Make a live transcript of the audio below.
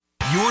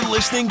You're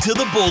listening to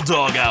the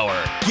Bulldog Hour,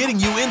 getting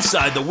you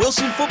inside the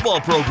Wilson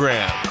football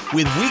program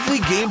with weekly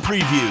game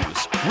previews,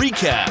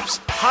 recaps,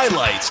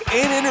 highlights,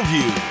 and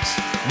interviews.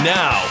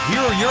 Now, here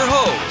are your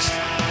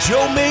hosts,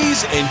 Joe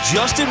Mays and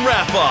Justin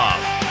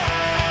Raffoff.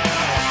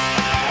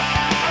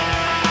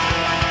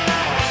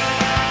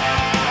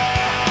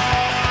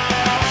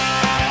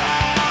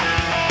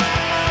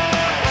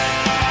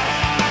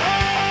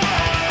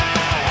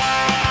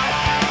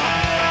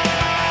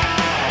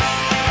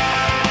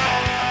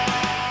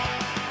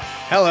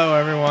 Hello,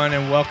 everyone,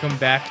 and welcome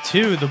back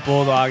to the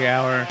Bulldog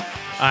Hour.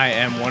 I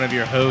am one of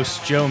your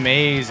hosts, Joe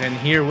Mays, and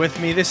here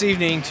with me this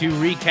evening to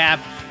recap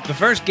the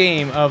first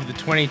game of the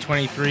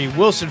 2023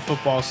 Wilson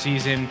football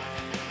season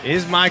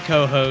is my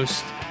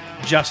co-host,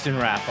 Justin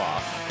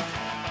Raffoff.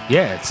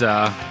 Yeah,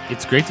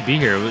 it's great to be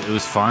here. It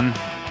was fun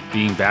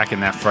being back in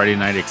that Friday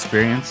night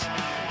experience.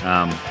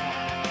 I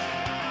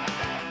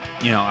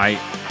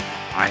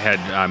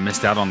had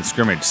missed out on the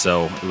scrimmage,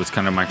 so it was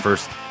kind of my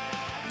first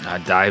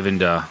dive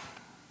into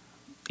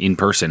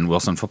in-person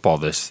Wilson football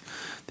this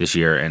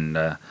year,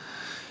 and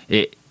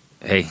it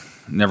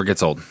never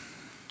gets old.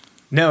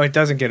 No, it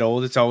doesn't get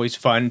old. It's always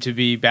fun to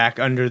be back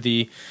under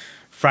the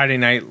Friday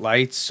night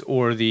lights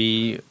or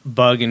the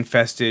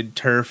bug-infested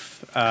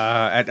turf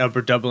at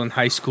Upper Dublin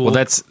High School. Well,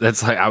 that's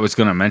like I was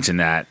going to mention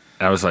that.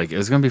 I was like, it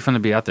was going to be fun to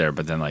be out there,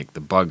 but then like the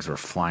bugs were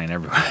flying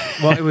everywhere.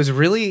 Well, it was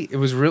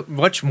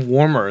much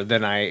warmer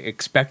than I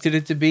expected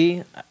it to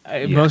be.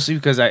 Mostly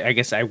because I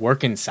guess I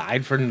work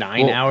inside for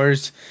 9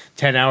 hours,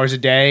 10 hours a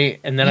day,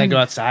 and then I go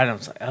outside and I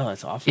was like, oh,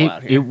 it's awful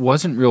out here. It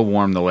wasn't real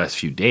warm the last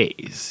few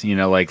days. You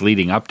know, like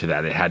leading up to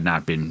that, it had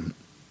not been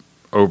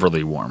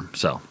overly warm.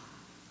 So,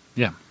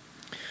 yeah.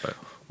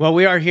 Well,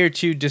 we are here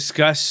to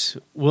discuss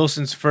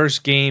Wilson's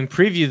first game,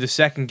 preview the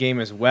second game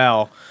as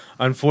well.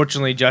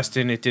 Unfortunately,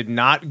 Justin, it did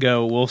not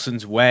go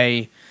Wilson's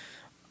way.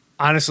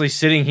 Honestly,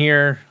 sitting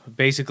here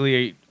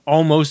basically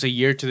almost a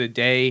year to the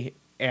day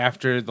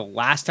after the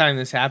last time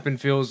this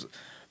happened feels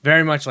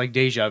very much like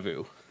deja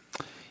vu.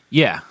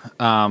 Yeah.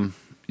 A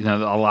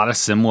lot of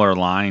similar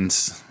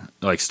lines,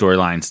 like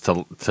storylines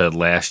to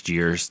last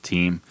year's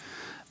team.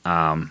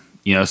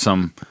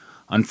 Some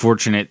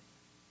unfortunate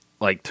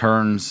like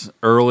turns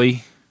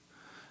early.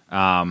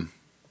 Hang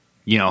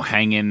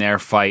in there,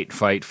 fight,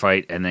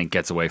 and then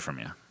gets away from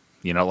you.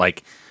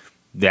 Like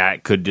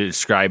that could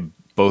describe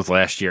both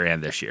last year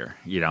and this year,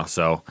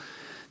 so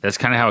that's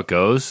kind of how it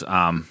goes.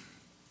 And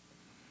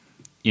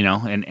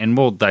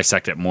we'll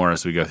dissect it more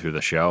as we go through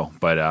the show.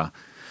 But,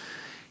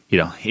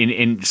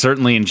 in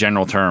certainly in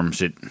general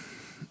terms,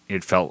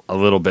 it felt a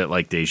little bit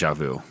like deja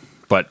vu,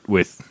 but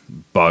with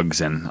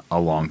bugs and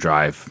a long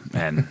drive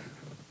and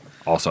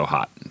also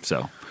hot.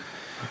 So,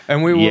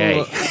 and we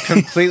will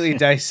completely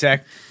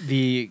dissect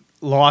the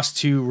loss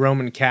to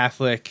Roman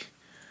Catholic.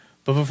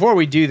 But before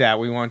we do that,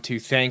 we want to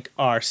thank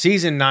our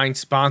Season 9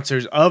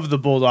 sponsors of the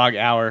Bulldog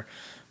Hour,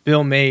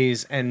 Bill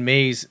Mays and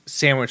Mays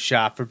Sandwich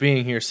Shop, for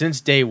being here since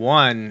day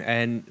one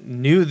and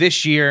new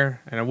this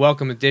year, and a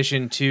welcome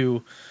addition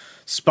to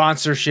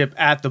sponsorship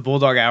at the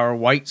Bulldog Hour,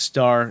 White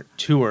Star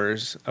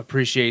Tours.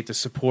 Appreciate the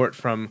support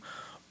from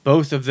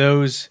both of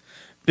those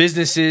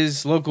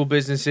businesses, local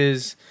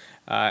businesses,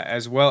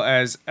 as well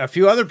as a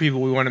few other people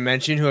we want to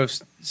mention who have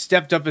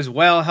stepped up as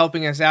well,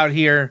 helping us out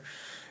here.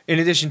 In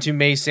addition to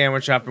Mays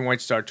Sandwich Shop and White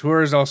Star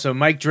Tours, also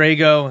Mike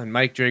Drago and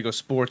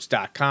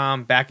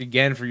MikeDragosports.com, back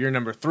again for your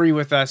number 3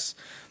 with us.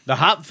 The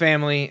Hop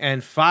family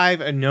and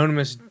 5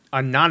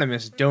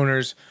 anonymous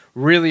donors.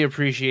 Really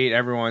appreciate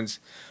everyone's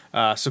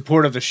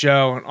support of the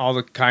show and all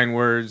the kind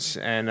words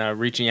and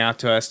reaching out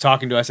to us,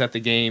 talking to us at the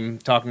game,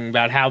 talking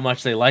about how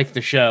much they like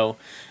the show.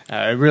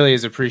 It really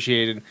is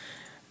appreciated,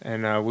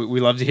 and we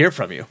love to hear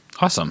from you.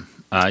 Awesome.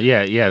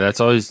 It's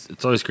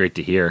always great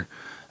to hear.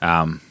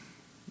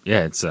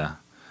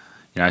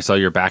 I saw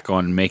you're back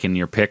on making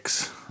your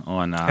picks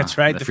on that's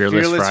right, the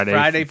Fearless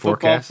Friday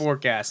football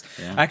forecast.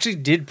 Yeah. I actually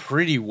did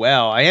pretty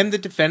well. I am the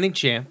defending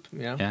champ.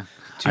 Yeah.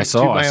 I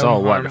saw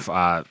what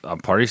a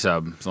party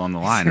sub is on the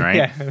line,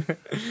 right?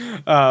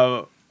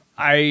 Yeah.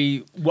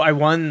 I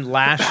won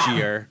last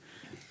year,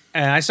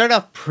 and I started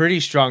off pretty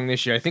strong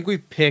this year. I think we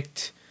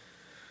picked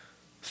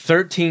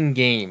 13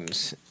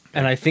 games,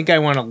 and I think I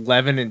won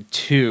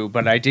 11-2,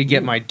 but I did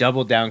get my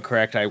double down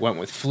correct. I went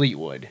with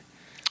Fleetwood.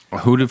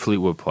 Who did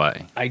Fleetwood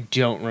play? I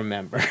don't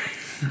remember,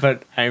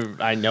 but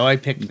I know I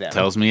picked them.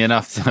 Tells me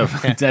enough.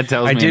 That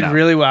tells me I did enough.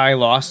 Really well. I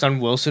lost on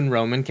Wilson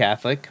Roman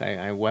Catholic.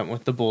 I went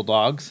with the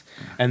Bulldogs,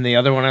 and the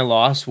other one I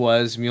lost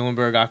was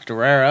Muhlenberg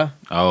Octorara.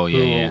 Oh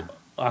yeah.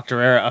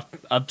 Octorara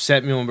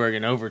upset Muhlenberg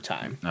in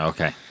overtime.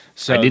 Okay.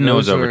 So I didn't know it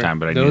was overtime,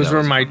 but I knew those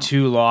were my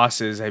 2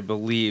 losses, I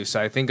believe.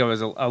 So I think I was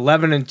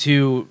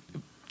 11-2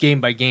 game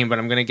by game, but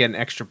I'm going to get an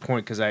extra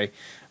point because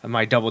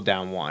my double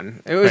down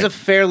won. It was a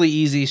fairly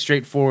easy,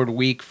 straightforward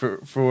week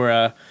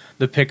for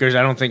the pickers.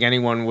 I don't think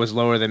anyone was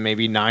lower than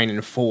maybe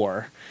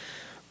 9-4.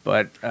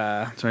 But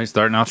so he's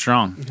starting off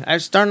strong. I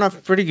was starting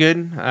off pretty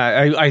good.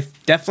 I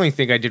definitely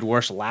think I did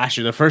worse last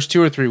year. The first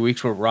 2 or 3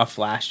 weeks were rough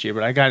last year,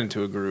 but I got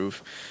into a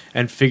groove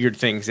and figured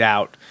things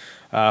out.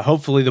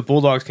 hopefully the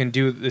Bulldogs can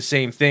do the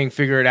same thing,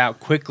 figure it out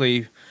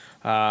quickly.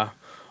 But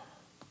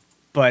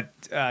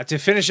to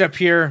finish up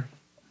here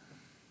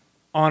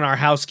on our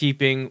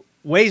housekeeping,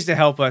 ways to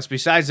help us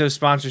besides those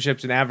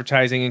sponsorships and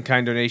advertising and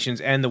kind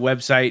donations and the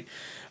website,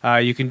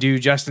 you can do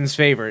Justin's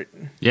favorite.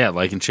 Yeah,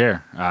 like and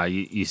share.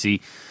 You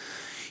see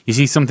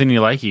something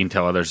you like, you can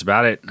tell others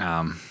about it.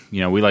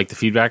 We like the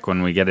feedback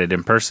when we get it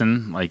in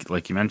person,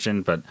 like you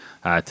mentioned, but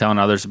telling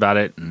others about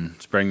it and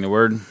spreading the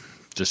word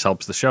just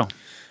helps the show.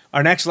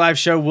 Our next live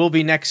show will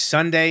be next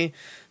Sunday,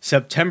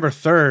 September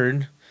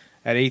 3rd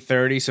at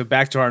 8:30. So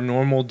back to our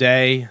normal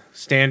day,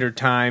 standard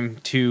time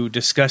to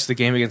discuss the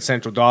game against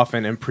Central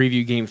Dauphin and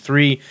preview Game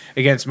 3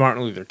 against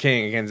Martin Luther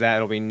King. Again,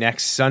 that'll be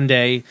next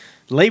Sunday,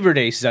 Labor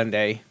Day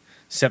Sunday,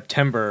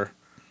 September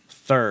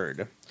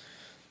 3rd.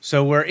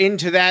 So we're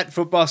into that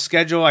football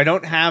schedule. I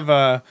don't have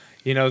the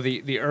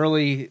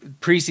early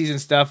preseason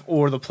stuff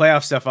or the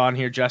playoff stuff on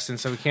here, Justin,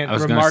 so we can't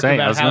remark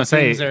about how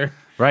things are.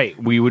 Right,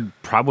 we would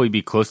probably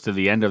be close to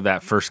the end of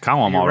that first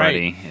column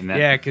already. Right.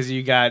 Yeah, because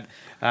you got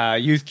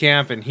youth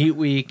camp and heat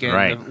week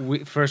and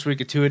the first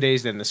week of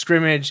two-a-days, then the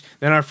scrimmage,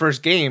 then our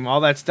first game,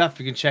 all that stuff.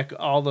 You can check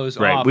all those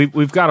off.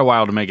 We've got a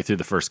while to make it through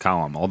the first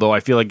column, although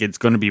I feel like it's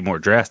going to be more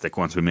drastic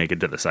once we make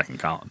it to the second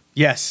column.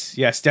 Yes,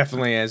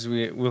 definitely, as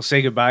we'll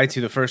say goodbye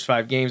to the first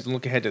 5 games and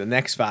look ahead to the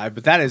next 5,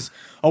 but that is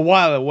a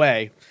while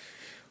away.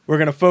 We're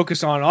going to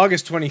focus on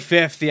August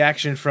 25th, the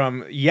action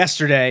from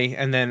yesterday,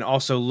 and then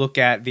also look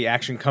at the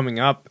action coming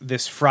up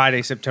this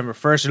Friday, September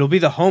 1st. It'll be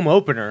the home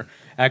opener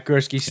at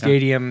Gursky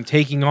Stadium,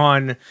 taking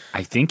on...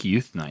 I think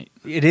Youth Night.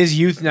 It is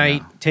Youth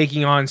Night,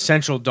 taking on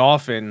Central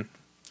Dauphin.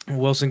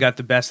 Wilson got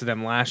the best of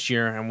them last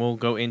year, and we'll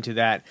go into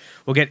that.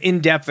 We'll get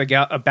in-depth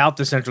about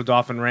the Central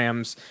Dauphin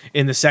Rams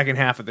in the second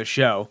half of the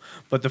show.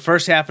 But the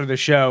first half of the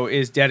show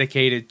is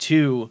dedicated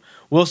to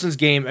Wilson's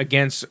game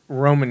against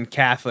Roman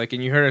Catholic.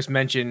 And you heard us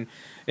mention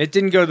it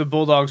didn't go the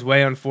Bulldogs'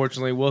 way,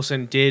 unfortunately.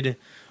 Wilson did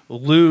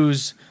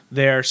lose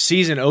their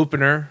season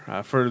opener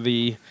for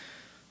the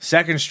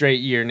second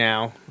straight year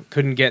now.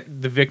 Couldn't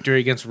get the victory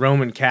against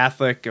Roman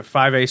Catholic, a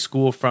 5A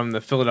school from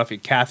the Philadelphia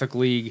Catholic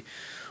League.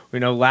 We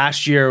know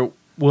last year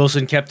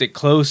Wilson kept it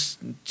close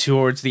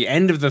towards the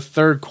end of the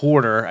third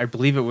quarter. I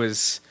believe it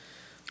was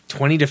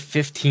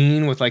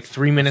 20-15 with like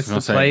 3 minutes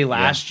to play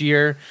last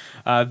year.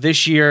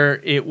 This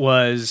year it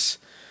was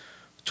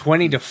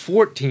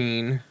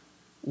 20-14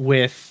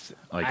 with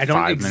like I don't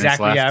 5 exactly. minutes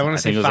left. I want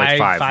to say it was like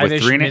 5.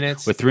 Five-ish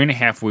minutes. With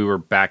 3.5, we were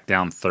back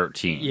down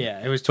 13.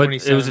 Yeah, it was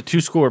 27. But it was a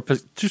two-score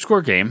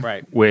game,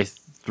 right, with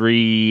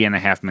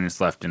 3.5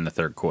 minutes left in the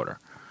third quarter.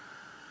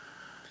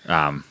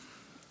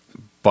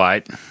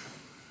 But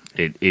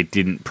it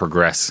didn't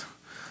progress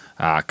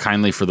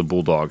kindly for the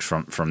Bulldogs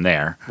from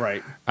there.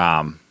 Right.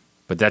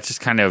 But that's just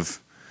kind of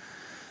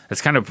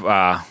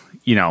I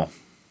don't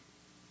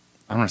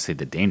want to say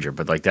the danger,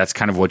 but like that's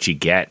kind of what you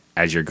get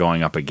as you're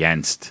going up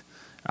against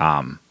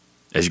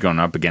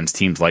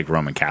teams like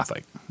Roman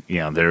Catholic.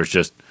 There's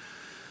just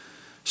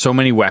so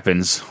many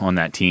weapons on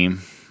that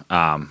team.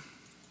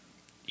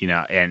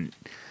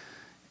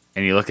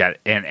 And you look at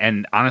it,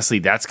 and honestly,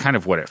 that's kind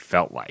of what it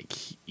felt like.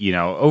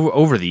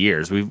 Over the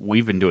years,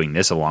 we've been doing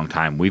this a long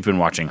time. We've been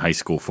watching high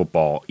school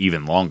football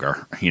even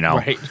longer.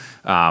 Right.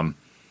 So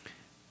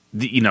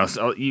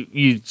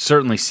you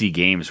certainly see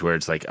games where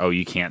it's like, oh,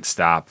 you can't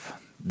stop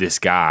this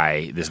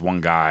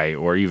one guy,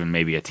 or even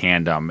maybe a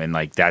tandem, and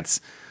like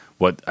that's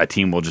what a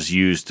team will just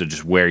use to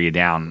just wear you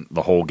down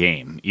the whole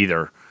game,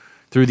 either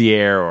through the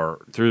air or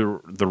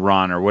through the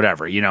run or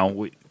whatever.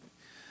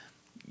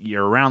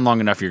 You're around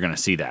long enough, you're going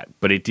to see that.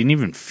 But it didn't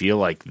even feel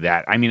like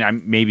that. I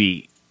mean,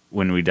 maybe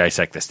when we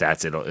dissect the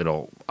stats,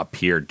 it'll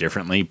appear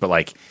differently, but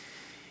like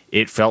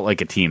it felt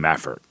like a team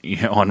effort,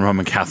 on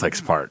Roman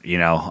Catholic's part,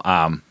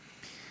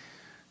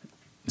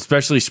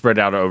 especially spread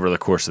out over the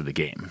course of the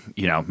game.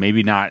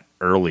 Maybe not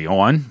early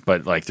on,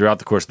 but like throughout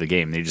the course of the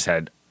game, they just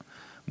had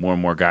more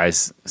and more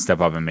guys step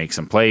up and make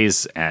some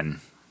plays, and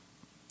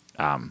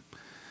some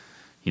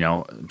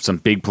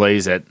big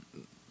plays at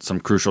some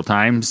crucial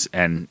times,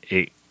 and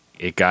it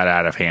got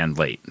out of hand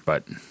late.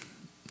 But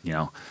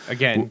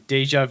again,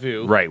 deja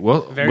vu. Right.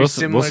 Well,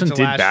 Wilson did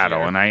battle,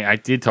 year. And I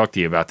did talk to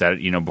you about that.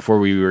 Before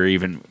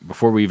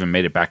we even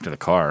made it back to the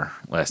car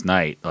last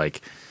night.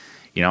 Like,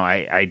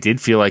 I did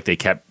feel like they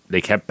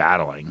kept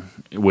battling,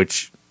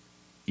 which,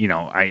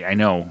 I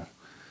know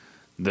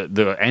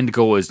the end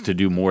goal is to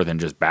do more than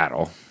just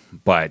battle.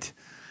 But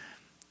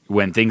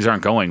when things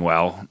aren't going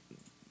well,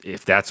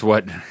 if that's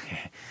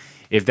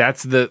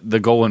the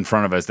goal in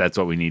front of us, that's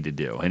what we need to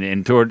do. And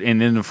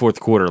in the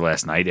fourth quarter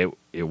last night,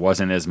 it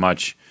wasn't as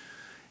much,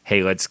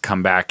 hey, let's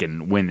come back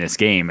and win this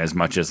game, as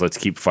much as let's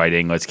keep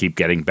fighting, let's keep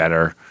getting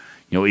better.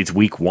 It's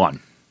week 1,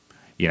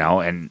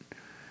 and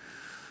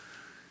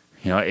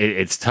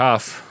it's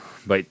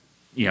tough, but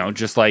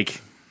just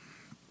like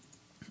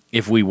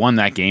if we won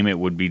that game, it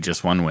would be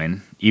just one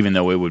win, even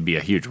though it would be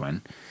a huge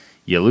win.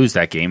 You lose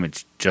that game,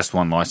 it's just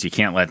one loss. You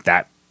can't let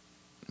that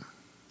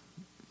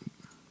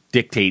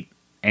dictate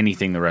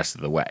anything the rest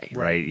of the way,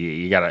 right?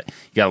 You gotta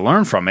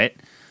learn from it,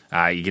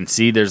 You can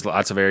see there's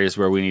lots of areas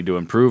where we need to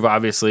improve,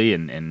 obviously,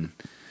 and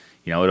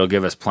it'll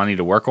give us plenty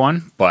to work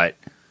on. But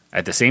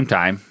at the same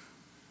time,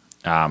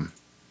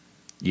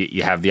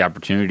 you have the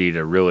opportunity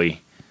to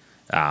really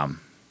kind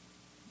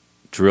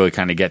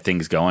of get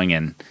things going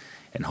and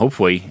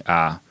hopefully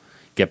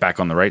get back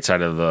on the right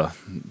side of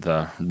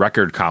the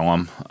record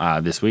column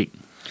this week.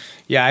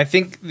 Yeah, I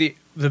think the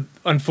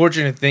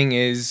unfortunate thing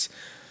is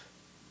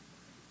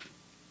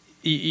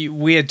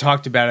we had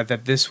talked about it,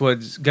 that this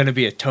was going to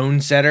be a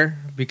tone setter,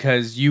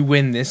 because you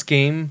win this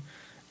game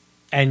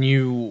and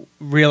you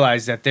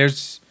realize that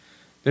there's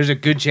a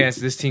good chance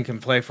this team can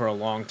play for a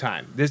long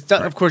time. This,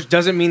 of course,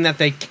 doesn't mean that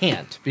they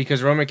can't,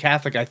 because Roman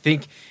Catholic, I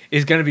think,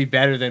 is going to be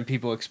better than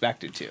people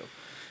expected to.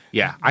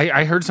 Yeah,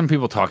 I heard some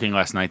people talking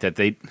last night that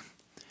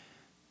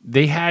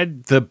they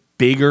had the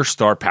bigger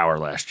star power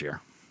last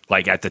year,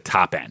 like at the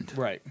top end.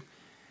 Right.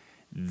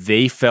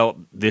 They felt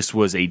this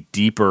was a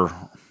deeper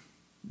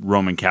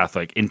Roman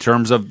Catholic in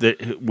terms of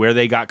where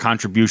they got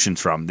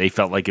contributions from. They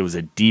felt like it was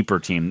a deeper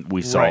team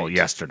we saw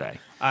yesterday.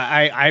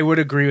 I would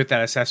agree with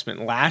that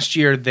assessment. Last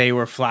year, they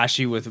were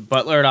flashy with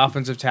Butler at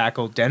offensive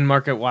tackle,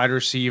 Denmark at wide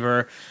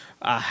receiver,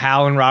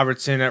 Hal and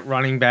Robertson at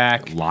running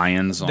back.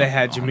 They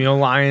had Jameel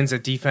Lyons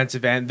at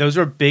defensive end. Those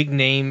are big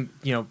name,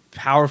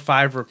 Power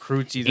 5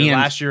 recruits either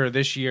last year or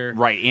this year.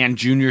 Right, and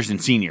juniors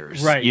and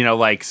seniors. Right.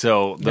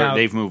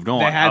 They've moved on.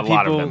 They had a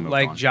lot of people them moved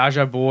like on.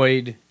 Jaja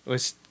Boyd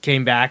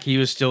came back. He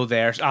was still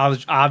there.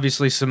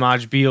 Obviously,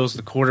 Samaj Beals,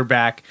 the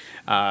quarterback,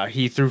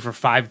 he threw for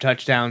 5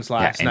 touchdowns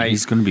last night.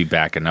 He's going to be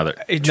back another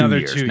 2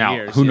 years. 2 now,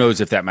 years, who knows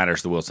if that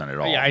matters to Wilson at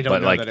all? Yeah, I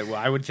don't know that it will.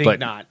 I would think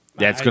not.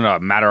 That's going to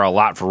matter a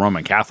lot for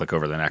Roman Catholic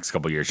over the next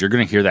couple of years. You're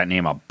going to hear that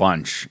name a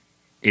bunch.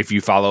 If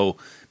you follow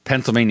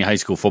Pennsylvania high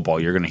school football,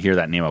 you're going to hear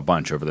that name a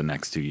bunch over the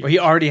next 2 years. Well, he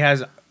already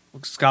has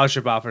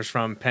scholarship offers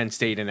from Penn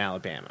State and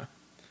Alabama.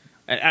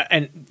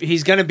 And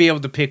he's going to be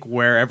able to pick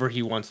wherever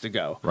he wants to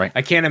go. Right.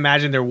 I can't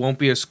imagine there won't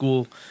be a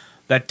school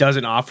that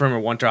doesn't offer him or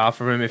want to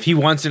offer him. If he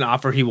wants an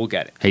offer, he will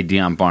get it. Hey,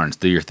 Deion Barnes,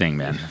 do your thing,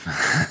 man.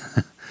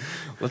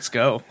 Let's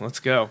go.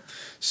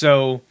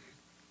 So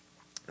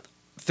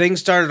things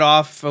started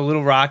off a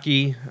little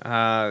rocky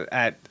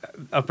at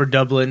Upper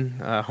Dublin,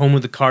 home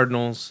of the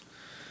Cardinals.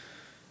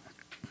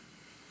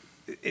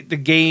 The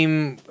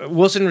game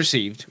Wilson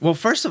received. Well,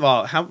 first of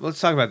all, let's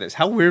talk about this.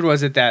 How weird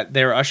was it that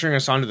they were ushering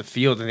us onto the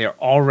field and they were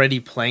already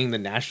playing the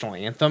national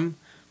anthem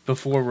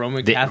before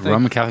Roman Catholic?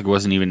 Roman Catholic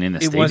wasn't even in the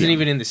stadium. It wasn't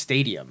even in the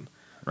stadium.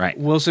 Right.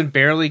 Wilson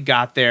barely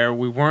got there.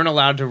 We weren't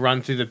allowed to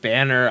run through the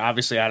banner,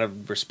 obviously out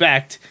of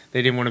respect.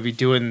 They didn't want to be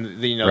doing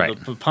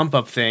the pump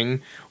up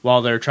thing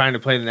while they're trying to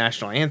play the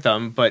national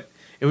anthem. But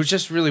it was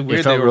just really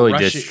weird. It felt really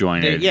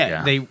disjointed.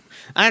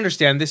 I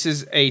understand this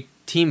is a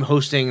team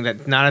hosting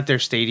that not at their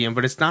stadium,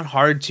 but it's not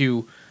hard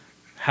to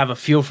have a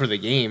feel for the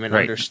game and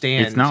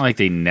understand. It's not like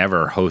they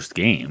never host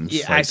games.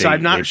 Yeah, so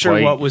I'm not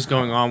sure what was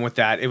going on with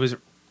that. It was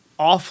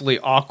awfully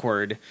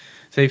awkward.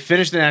 So they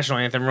finished the national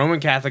anthem. Roman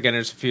Catholic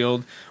enters the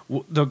field.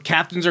 The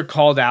captains are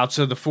called out,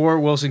 so the 4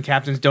 Wilson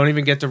captains don't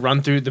even get to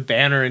run through the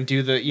banner and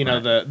do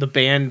the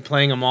band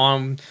playing them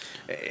on.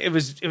 It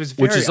was very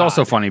which is odd.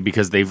 Also funny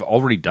because they've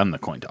already done the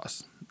coin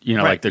toss.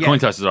 Coin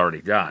toss is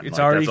already done. It's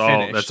already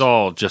finished. That's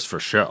all just for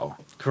show.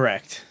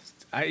 Correct.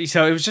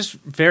 So it was just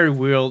very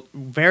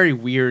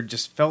weird.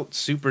 Just felt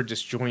super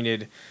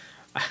disjointed.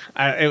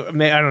 I don't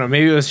know.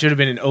 Maybe it should have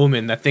been an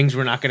omen that things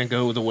were not going to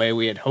go the way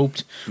we had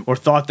hoped or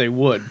thought they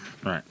would.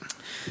 Right.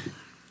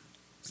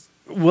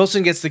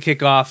 Wilson gets the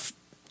kickoff.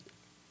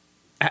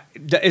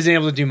 Isn't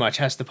able to do much.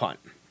 Has to punt.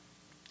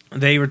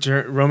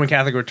 Roman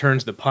Catholic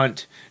returns the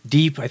punt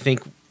deep. I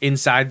think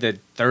inside the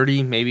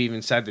 30, maybe even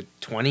inside the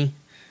 20.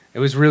 It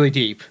was really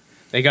deep.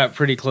 They got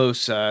pretty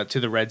close to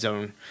the red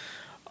zone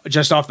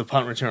just off the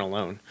punt return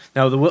alone.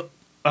 Now,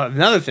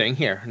 another thing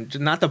here,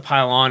 not to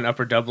pile on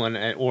Upper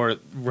Dublin or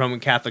Roman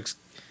Catholic's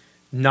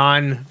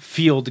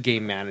non-field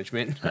game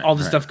management, all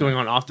the stuff going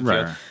on off the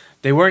field.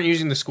 They weren't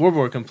using the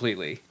scoreboard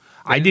completely.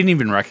 I didn't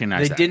even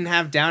recognize that. They didn't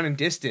have down and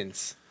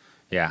distance.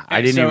 Yeah,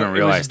 I didn't even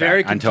realize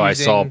that until I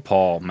saw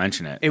Paul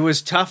mention it. It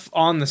was tough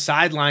on the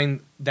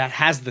sideline that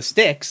has the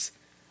sticks.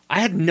 I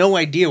had no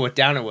idea what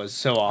down it was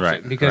so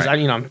often because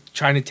I'm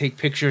trying to take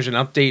pictures and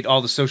update all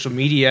the social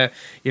media.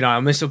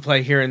 I'll miss a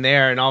play here and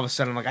there, and all of a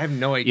sudden I'm like, I have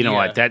no idea. You know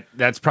what?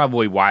 That's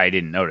probably why I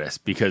didn't notice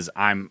because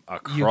I'm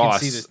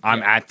across.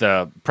 I'm at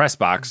the press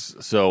box,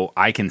 so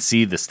I can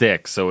see the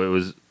sticks. So it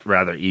was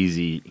rather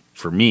easy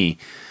for me.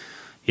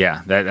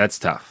 Yeah, that's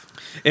tough.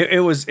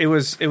 It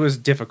was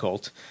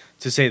difficult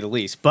to say the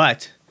least,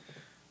 but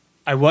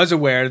I was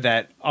aware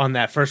that on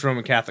that first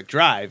Roman Catholic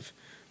drive.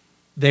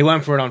 They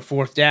went for it on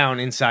 4th down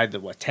inside the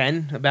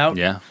 10 about.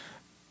 Yeah,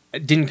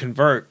 it didn't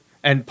convert,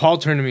 and Paul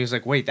turned to me. He was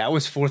like, "Wait, that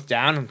was 4th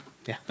down."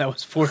 Yeah, that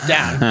was 4th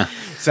down.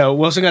 So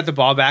Wilson got the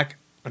ball back.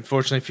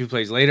 Unfortunately, a few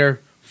plays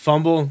later,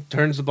 fumble,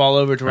 turns the ball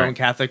over to Roman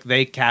Catholic.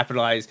 They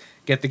capitalize,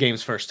 get the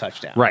game's first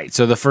touchdown. Right.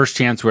 So the first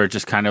chance where it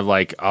just kind of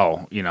like,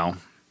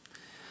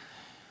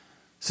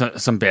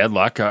 some bad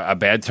luck, a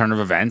bad turn of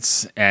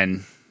events,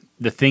 and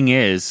the thing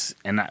is,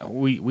 and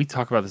we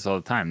talk about this all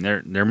the time.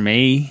 There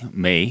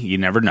may you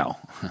never know.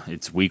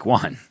 It's week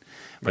 1,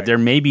 but Right. there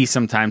may be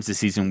sometimes this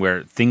season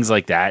where things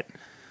like that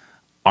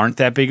aren't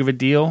that big of a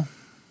deal.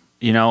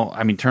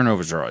 I mean,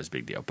 turnovers are always a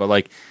big deal, but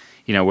like,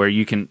 where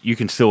you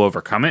can still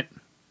overcome it.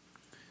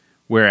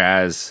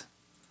 Whereas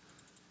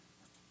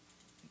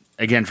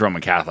against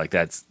Roman Catholic,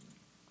 that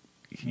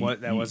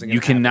wasn't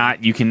you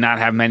cannot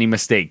have many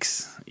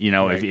mistakes.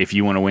 Right. if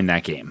you want to win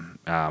that game.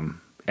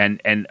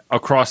 And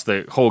across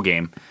the whole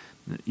game,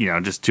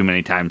 just too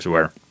many times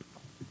where,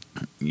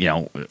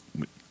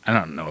 I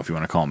don't know if you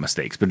want to call them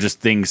mistakes, but just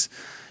things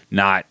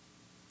not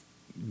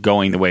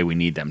going the way we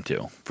need them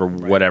to for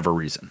whatever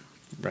reason.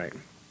 Right.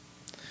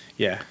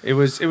 Yeah. It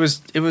was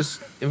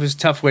a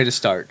tough way to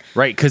start.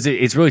 Right. Cause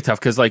it's really tough.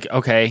 Cause like,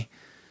 okay.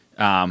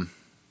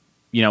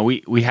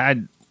 We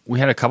had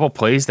a couple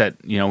plays that,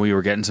 we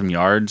were getting some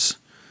yards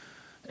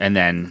and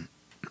then,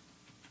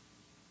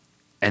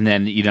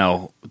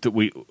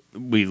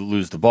 we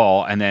lose the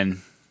ball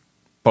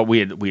but we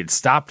had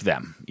stopped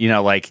them,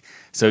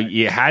 so right.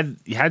 you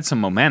had some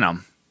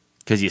momentum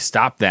because you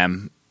stopped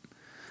them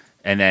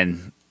and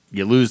then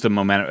you lose the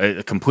momentum.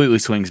 It completely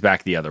swings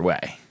back the other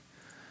way.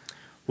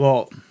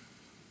 Well,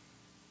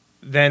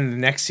 then the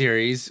next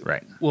series,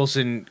 right.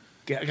 Wilson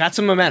got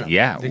some momentum.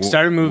 Yeah. They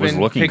started moving,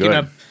 picking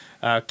good.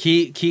 up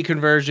key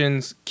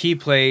conversions, key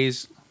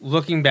plays,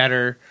 looking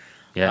better.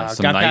 Yeah.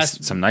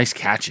 Some nice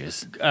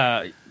catches.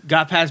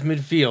 Got past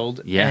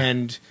midfield,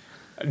 and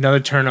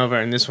another turnover,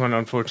 and this one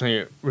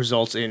unfortunately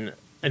results in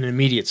an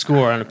immediate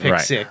score on a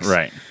pick six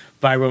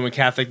by Roman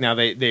Catholic. Now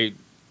they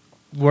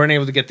weren't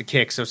able to get the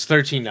kick, so it's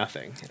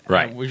 13-0.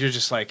 Right, which is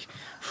just like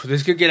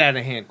this could get out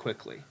of hand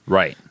quickly.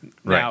 Right.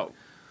 Now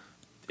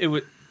it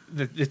would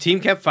the team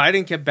kept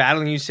fighting, kept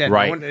battling. You said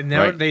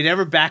they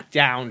never backed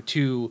down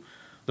to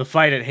the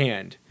fight at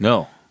hand.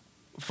 No,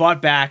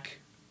 fought back,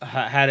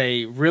 had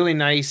a really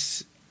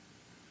nice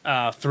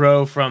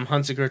throw from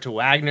Hunziker to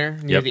Wagner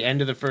near the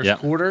end of the first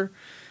quarter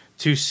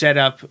to set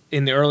up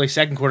in the early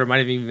second quarter, might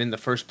have even been the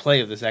first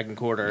play of the second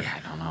quarter. Yeah, I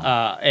don't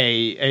know.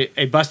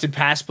 A busted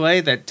pass play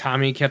that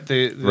Tommy kept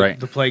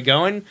the play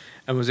going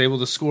and was able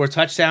to score a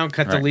touchdown,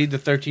 cut the lead to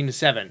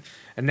 13-7.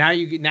 And now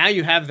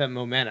you have that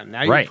momentum.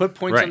 Now you put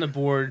points on the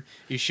board.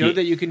 You show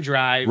that you can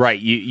drive. Right.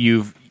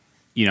 You've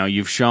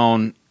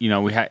shown.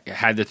 We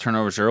had the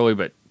turnovers early,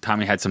 but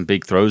Tommy had some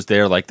big throws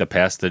there, like the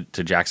pass to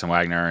Jackson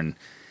Wagner, and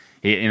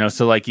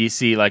so like you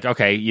see, like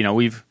okay,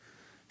 we've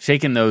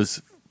shaken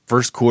those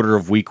first quarter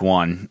of week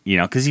 1,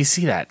 because you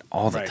see that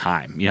all the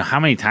time. How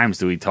many times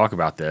do we talk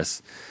about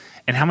this,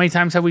 and how many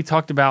times have we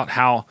talked about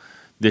how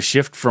the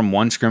shift from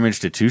one scrimmage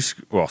to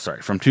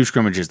from 2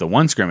 scrimmages to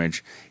 1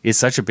 scrimmage is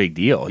such a big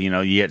deal.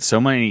 You get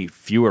so many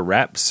fewer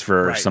reps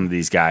for some of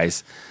these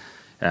guys.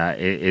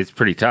 It's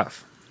pretty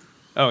tough.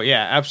 Oh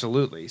yeah,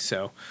 absolutely.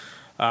 So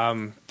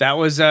that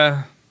was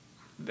a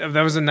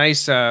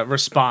nice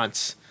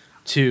response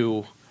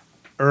to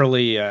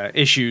early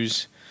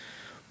issues,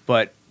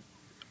 but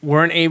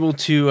weren't able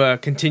to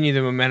continue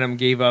the momentum.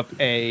 Gave up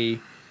a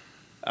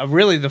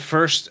really the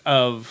first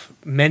of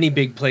many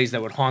big plays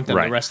that would haunt them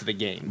the rest of the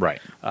game.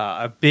 Right,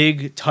 a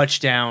big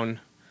touchdown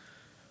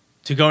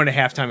to go into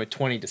halftime at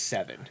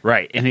 20-7.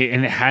 Right, and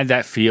it had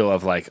that feel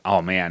of like,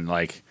 oh man,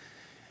 like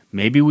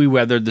maybe we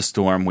weathered the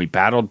storm. We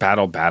battled.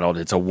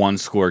 It's a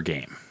 1-score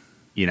game,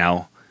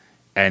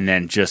 and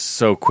then just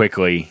so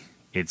quickly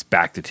it's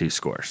back to 2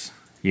 scores,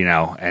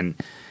 and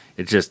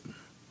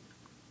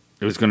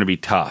it was going to be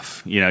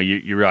tough.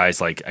 You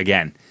realize, like,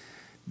 again,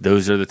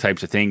 those are the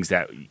types of things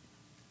that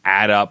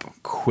add up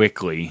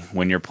quickly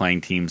when you're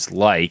playing teams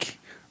like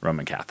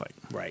Roman Catholic.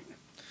 Right.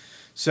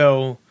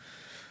 So,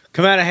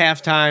 come out of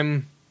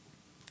halftime,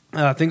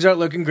 things aren't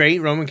looking great.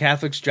 Roman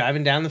Catholic's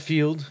driving down the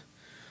field,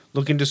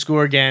 looking to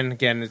score again.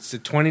 Again, it's a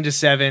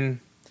 20-7.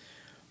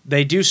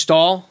 They do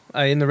stall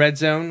in the red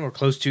zone or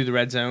close to the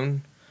red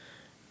zone.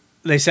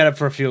 They set up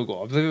for a field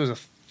goal. I believe it was a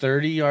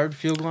 30-yard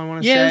field goal, I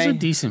want to say. Yeah, it was a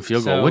decent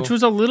field goal, which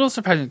was a little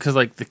surprising because,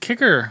 like, the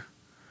kicker,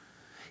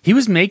 he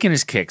was making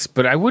his kicks,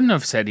 but I wouldn't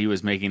have said he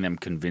was making them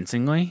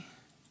convincingly.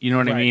 You know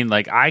what I mean?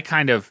 Like, I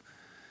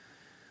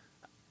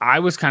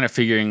was kind of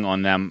figuring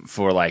on them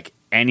for, like,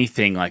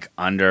 anything, like,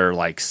 under,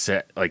 like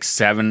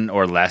 7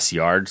 or less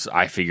yards.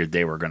 I figured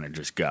they were going to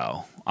just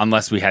go,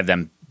 unless we had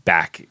them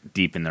back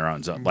deep in their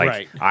own zone.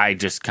 Like, I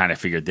just kind of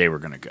figured they were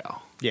going to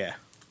go. Yeah.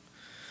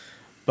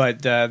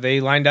 But they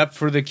lined up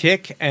for the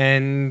kick,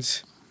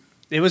 and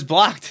it was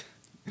blocked.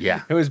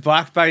 Yeah. It was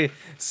blocked by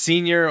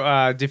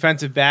senior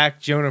defensive back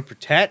Jonah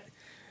Pertet.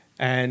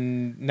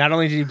 And not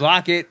only did he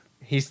block it,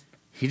 he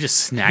just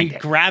snagged it. He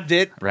grabbed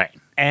it. Right.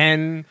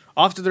 And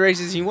off to the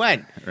races he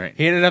went. Right.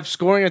 He ended up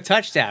scoring a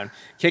touchdown,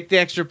 kicked the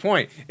extra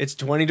point. It's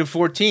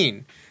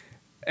 20-14.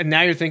 And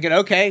now you're thinking,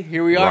 okay,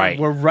 here we are. Right.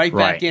 We're right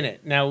back in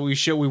it. Now we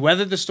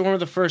weathered the storm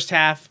of the first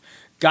half,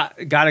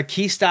 got a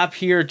key stop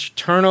here,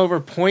 turnover,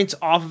 points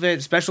off of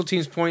it, special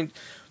teams point,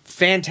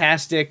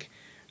 fantastic.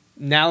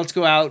 Now let's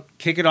go out,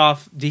 kick it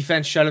off,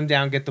 defense shut him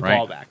down, get the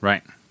ball back.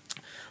 Right.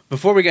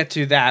 Before we get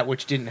to that,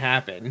 which didn't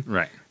happen,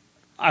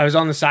 I was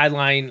on the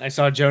sideline. I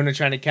saw Jonah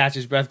trying to catch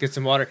his breath, get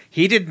some water.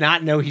 He did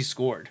not know he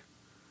scored.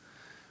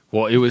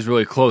 Well, it was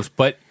really close,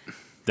 but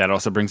that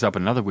also brings up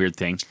another weird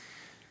thing.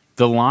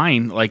 The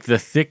line, like the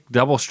thick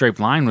double-striped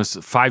line, was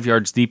 5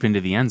 yards deep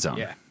into the end zone.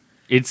 Yeah.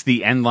 It's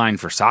the end line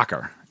for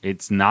soccer.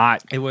 It's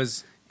not... It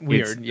was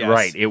weird, yes.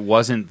 Right. It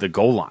wasn't the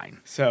goal line.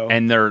 So,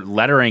 and their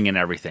lettering and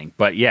everything.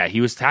 But, yeah,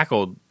 he was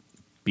tackled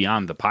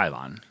beyond the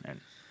pylon.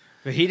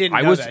 But he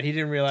didn't know that. He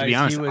didn't realize. To be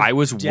honest, he was I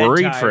was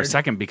worried for a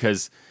second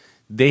because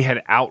they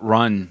had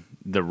outrun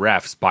the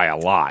refs by a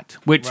lot.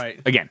 Which,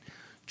 again,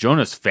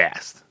 Jonah's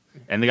fast.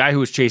 And the guy who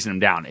was chasing him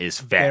down is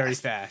fast. Very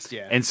fast,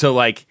 yeah. And so,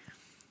 like,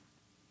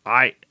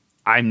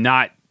 I'm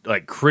not,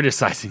 like,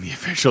 criticizing the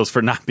officials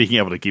for not being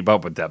able to keep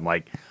up with them.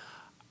 Like,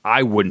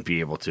 I wouldn't be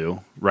able to,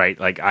 right?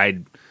 Like,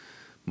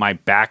 my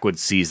back would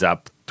seize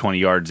up 20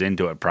 yards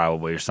into it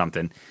probably or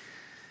something.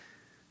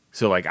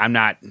 So, like, I'm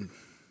not...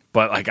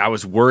 But, like, I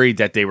was worried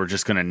that they were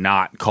just going to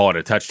not call it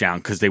a touchdown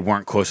because they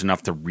weren't close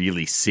enough to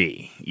really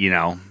see, you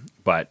know?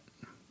 But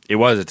it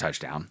was a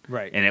touchdown.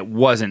 Right. And it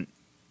wasn't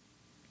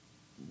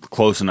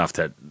close enough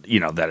to, you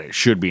know, that it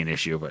should be an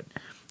issue. But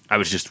I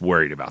was just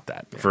worried about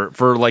that. Yeah.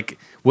 For like,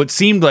 what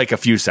seemed like a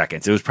few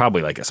seconds. It was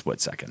probably like a split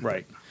second.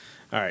 Right.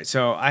 All right.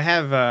 So I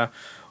have...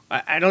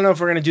 I don't know if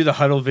we're going to do the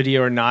huddle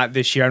video or not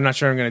this year. I'm not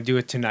sure I'm going to do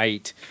it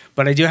tonight,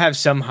 but I do have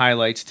some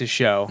highlights to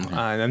show. Mm-hmm.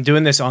 And I'm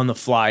doing this on the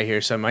fly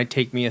here, so it might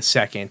take me a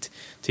second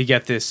to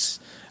get this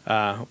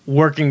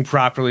working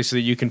properly so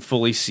that you can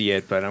fully see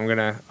it. But I'm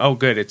gonna. Oh,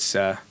 good. It's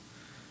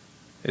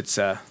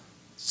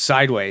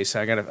sideways.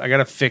 I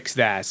gotta fix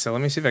that. So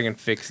let me see if I can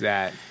fix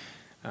that.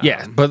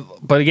 Yeah,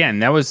 but again,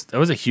 that was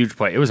a huge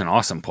play. It was an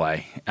awesome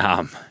play.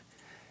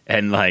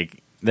 And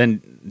like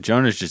then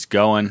Jonah's just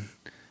going.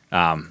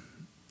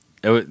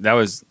 That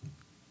was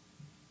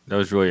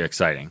really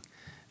exciting.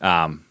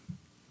 But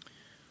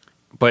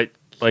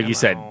like you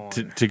said,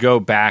 to go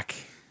back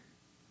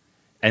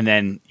and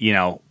then, you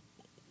know,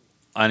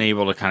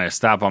 unable to kind of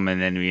stop them,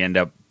 and then we end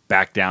up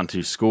back down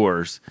 2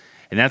 scores.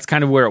 And that's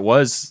kind of where it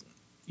was,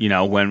 you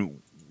know, when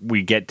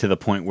we get to the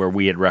point where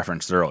we had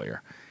referenced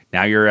earlier.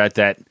 Now you're at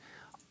that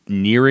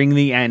nearing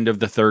the end of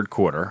the third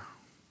quarter.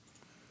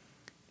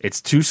 It's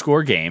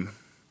 2-score game.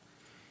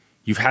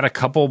 You've had a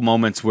couple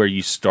moments where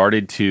you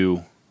started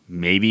to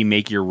maybe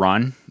make your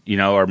run, you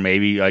know, or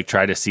maybe like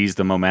try to seize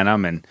the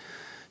momentum and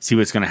see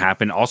what's going to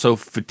happen. Also,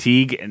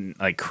 fatigue and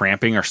like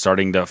cramping are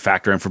starting to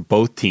factor in for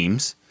both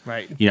teams.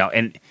 Right. You know,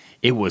 and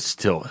it was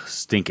still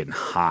stinking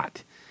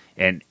hot.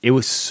 And it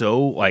was so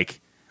like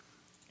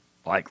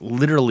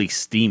literally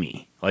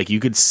steamy. Like you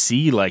could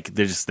see like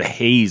there's the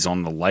haze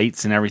on the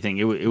lights and everything.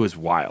 It was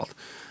wild.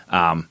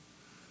 I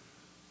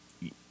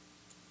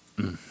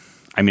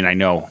mean, I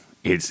know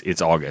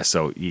it's August,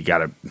 so you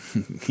gotta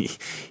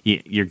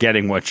you're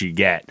getting what you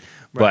get,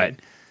 right.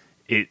 But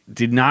it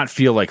did not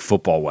feel like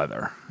football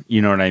weather.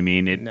 You know what I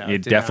mean?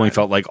 It definitely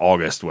felt like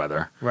August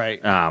weather. Right.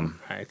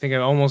 I think I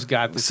almost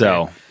got the same.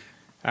 All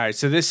right,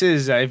 so this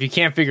is if you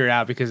can't figure it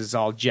out because it's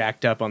all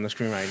jacked up on the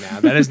screen right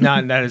now. That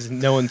is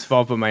no one's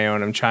fault but my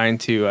own. I'm trying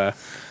to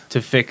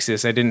fix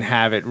this. I didn't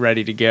have it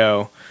ready to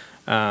go.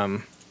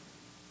 All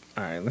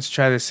right, let's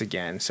try this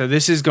again. So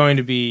this is going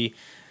to be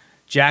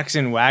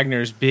Jackson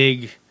Wagner's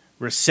big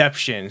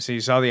reception. So you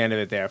saw the end of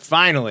it there.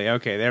 Finally,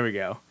 okay, there we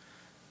go.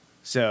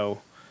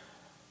 So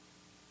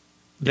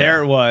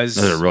there it was.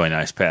 That was a really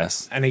nice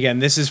pass. And again,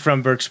 this is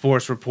from Burke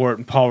Sports Report.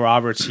 And Paul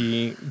Roberts,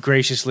 he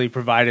graciously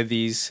provided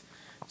these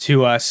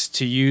to us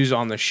to use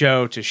on the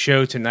show, to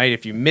show tonight.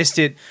 If you missed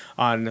it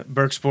on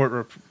Burke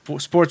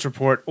Sports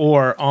Report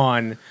or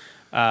on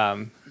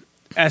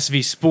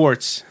SV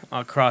Sports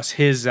across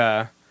his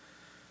all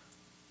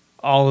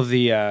of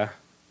the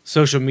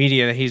social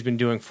media that he's been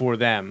doing for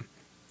them.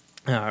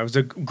 It was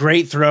a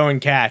great throw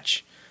and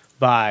catch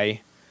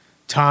by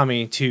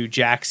Tommy to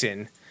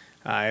Jackson.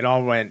 It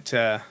all went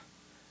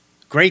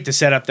great to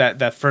set up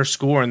that first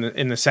score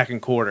in the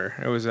second quarter.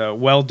 It was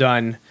well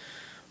done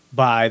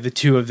by the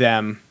two of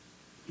them.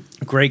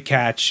 Great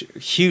catch,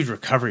 huge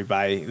recovery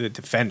by the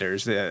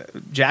defenders.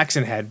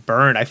 Jackson had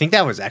burned. I think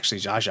that was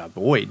actually Jaja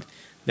Boyd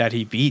that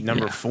he beat,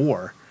 number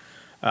 4.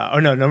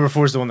 Number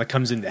 4 is the one that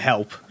comes in to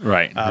help.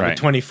 Right. But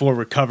 24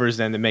 recovers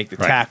then to make the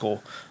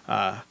tackle.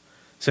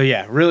 So,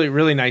 yeah, really,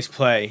 really nice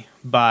play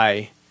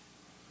by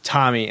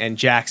Tommy and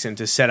Jackson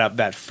to set up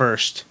that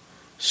first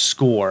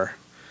score.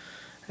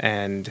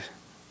 And,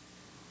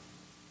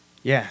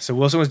 yeah, so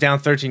Wilson was down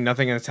 13-0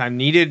 at the time.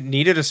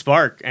 Needed a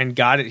spark and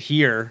got it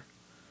here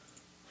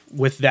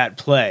with that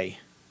play.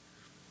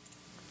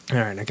 All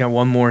right, I got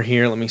one more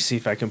here. Let me see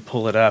if I can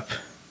pull it up.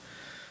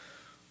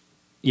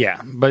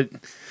 Yeah, but,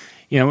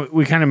 you know,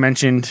 we kind of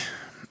mentioned,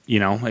 you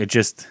know, it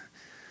just...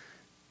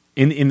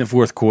 In the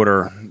fourth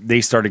quarter,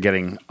 they started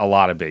getting a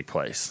lot of big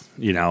plays.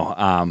 You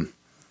know,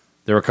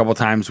 there were a couple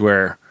times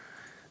where it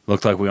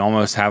looked like we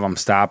almost have them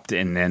stopped,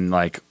 and then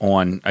like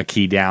on a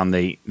key down,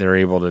 they're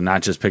able to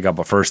not just pick up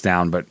a first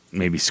down, but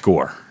maybe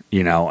score.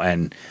 You know,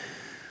 and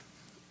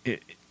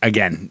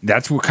again,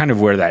 that's kind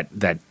of where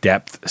that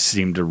depth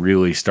seemed to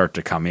really start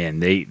to come in.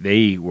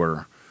 They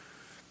were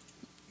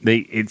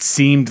it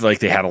seemed like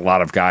they had a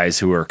lot of guys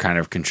who were kind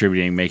of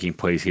contributing, making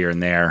plays here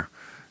and there.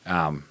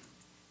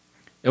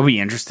 It'll be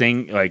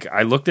interesting. Like,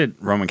 I looked at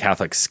Roman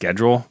Catholic's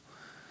schedule.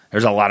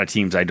 There's a lot of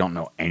teams I don't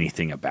know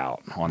anything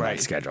about on that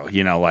schedule.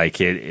 You know,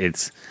 like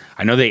it's.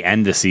 I know they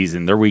end the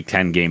season. Their Week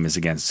 10 game is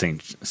against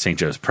St.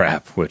 Joe's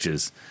Prep, which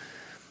is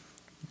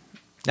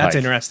that's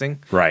interesting.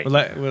 Right. We'd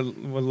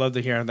love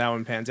to hear how that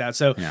one pans out.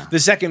 So the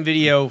second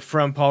video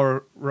from Paul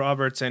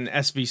Roberts and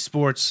SV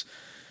Sports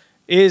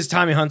is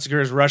Tommy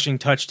Hunsaker's rushing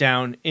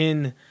touchdown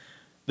in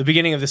the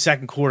beginning of the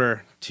second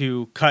quarter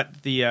to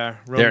cut the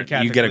Roman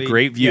Catholic You get lead. a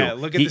great view. Yeah,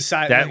 look at the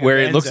side. That where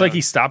it looks like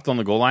he stopped on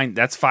the goal line.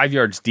 That's 5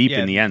 yards deep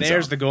in the end zone.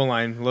 There's the goal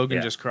line.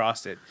 Logan just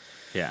crossed it.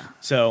 Yeah.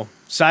 So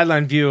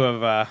sideline view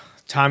of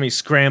Tommy's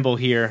scramble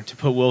here to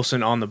put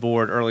Wilson on the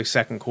board early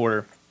second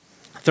quarter.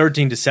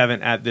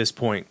 13-7 at this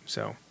point.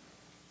 So,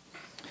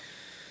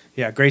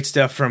 yeah, great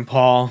stuff from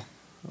Paul.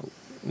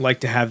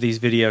 Like to have these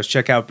videos.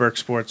 Check out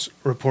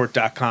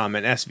BurkeSportsReport.com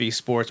and SV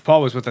Sports.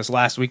 Paul was with us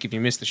last week if you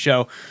missed the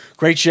show.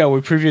 Great show.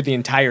 We previewed the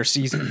entire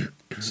season.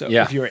 So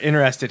if you're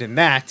interested in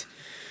that,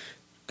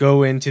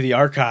 go into the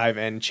archive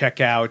and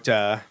check out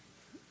our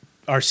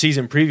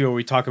season preview where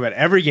we talk about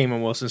every game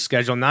on Wilson's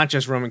schedule, not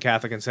just Roman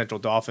Catholic and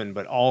Central Dauphin,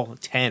 but all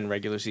 10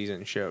 regular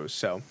season shows.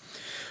 So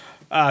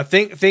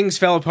things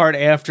fell apart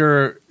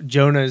after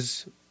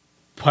Jonah's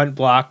punt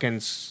block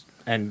and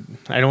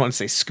I don't want to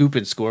say scoop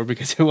and score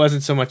because it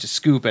wasn't so much a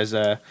scoop as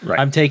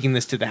I'm taking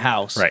this to the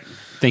house. Right.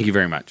 Thank you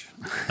very much.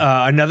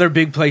 Another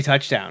big play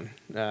touchdown.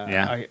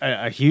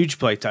 A huge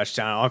play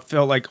touchdown. I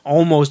felt like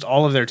almost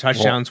all of their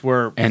touchdowns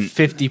were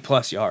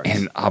 50-plus yards.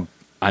 And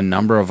a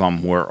number of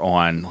them were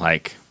on,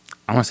 like,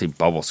 I want to say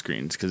bubble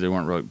screens because they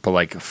weren't really, but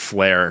like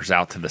flares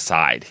out to the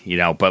side, you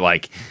know, but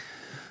like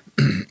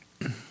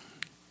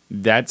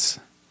that's,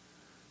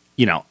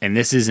 you know, and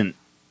this isn't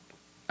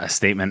a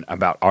statement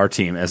about our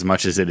team as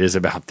much as it is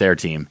about their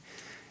team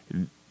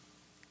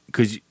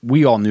because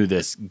we all knew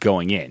this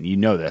going in. You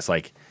know this,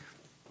 like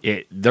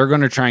they're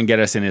going to try and get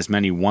us in as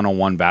many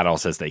one-on-one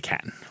battles as they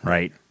can,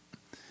 right?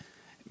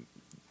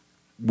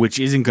 Which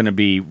isn't going to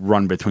be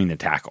run between the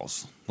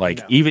tackles. Like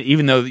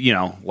even though, you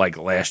know, like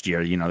last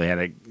year, you know, they had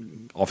a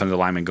offensive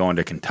lineman going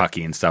to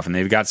Kentucky and stuff, and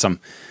they've got some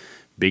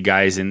big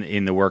guys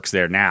in the works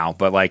there now,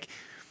 but like,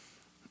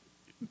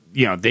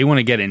 you know, they want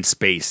to get in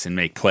space and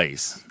make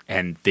plays.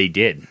 And they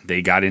did.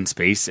 They got in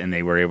space and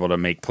they were able to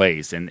make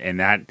plays. And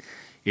that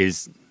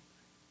is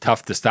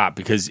tough to stop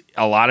because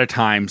a lot of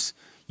times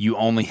you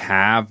only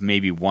have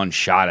maybe one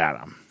shot at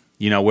them.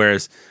 You know,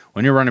 whereas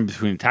when you're running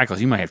between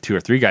tackles, you might have two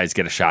or three guys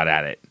get a shot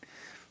at it.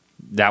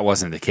 That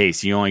wasn't the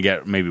case. You only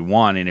get maybe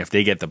one. And if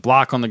they get the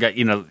block on the guy,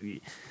 you know,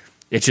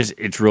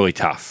 it's really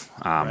tough.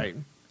 Right.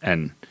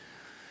 And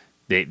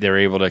they're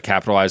able to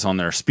capitalize on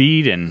their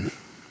speed, and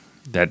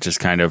that just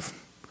kind of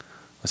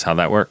was how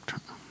that worked.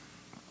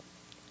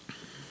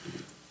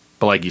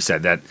 But like you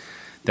said,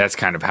 that's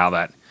kind of how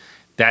that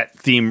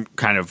theme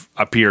kind of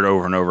appeared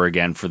over and over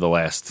again for the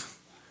last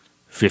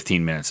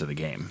 15 minutes of the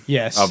game.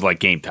 Yes. Of like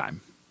game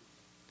time.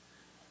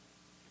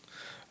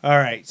 All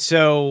right.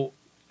 So,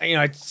 you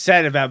know, I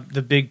said about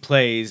the big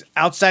plays.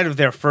 Outside of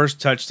their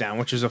first touchdown,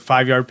 which was a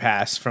 5-yard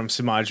pass from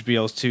Samaj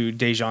Beals to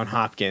Dejon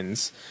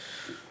Hopkins,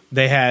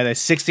 they had a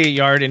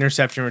 68-yard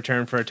interception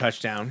return for a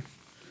touchdown.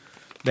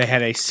 They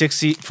had a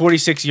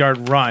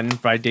 46-yard run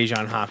by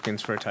Dejon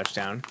Hopkins for a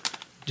touchdown.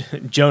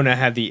 Jonah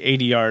had the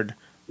 80-yard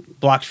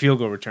blocked field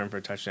goal return for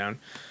a touchdown.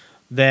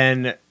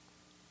 Then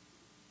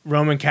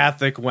Roman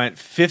Catholic went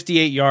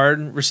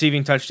 58-yard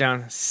receiving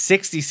touchdown,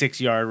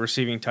 66-yard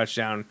receiving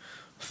touchdown,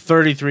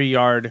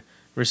 33-yard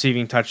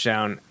receiving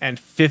touchdown, and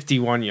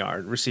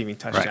 51-yard receiving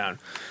touchdown.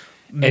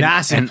 Right.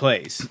 Massive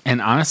plays.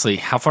 And honestly,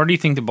 how far do you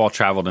think the ball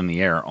traveled in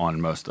the air on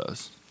most of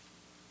those?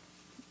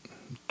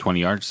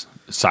 20 yards?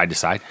 Side to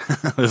side?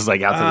 It was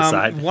like out to the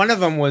side. One of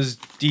them was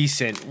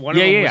decent. One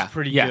of them was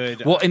pretty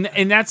good. Well,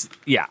 and that's,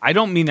 I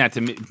don't mean that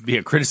to be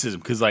a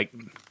criticism because, like,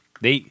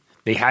 they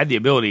had the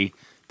ability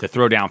to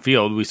throw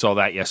downfield. We saw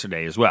that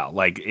yesterday as well.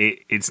 Like,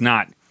 it's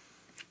not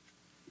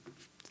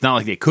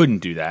like they couldn't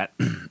do that.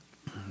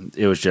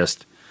 It was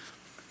just,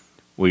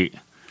 it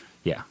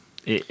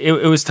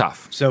was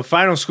tough. So,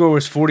 final score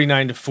was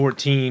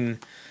 49-14.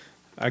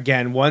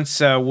 Again,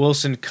 once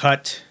Wilson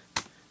cut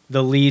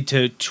the lead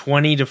to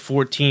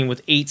 20-14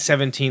 with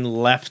 8:17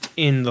 left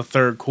in the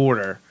third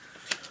quarter,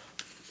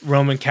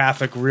 Roman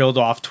Catholic reeled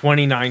off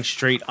 29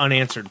 straight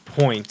unanswered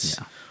points,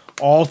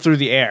 all through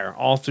the air,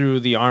 all through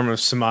the arm of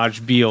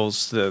Samaj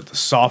Beals, the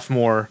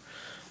sophomore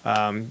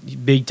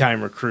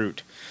big-time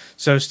recruit.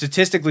 So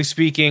statistically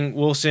speaking,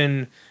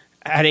 Wilson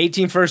had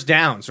 18 first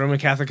downs. Roman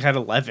Catholic had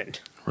 11.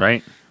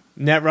 Right.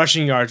 Net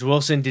rushing yards,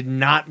 Wilson did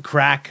not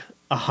crack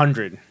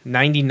 100,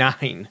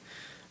 99.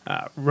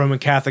 Roman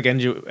Catholic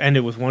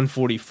ended with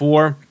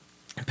 144.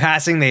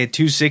 Passing, they had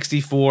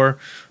 264.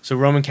 So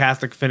Roman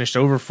Catholic finished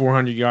over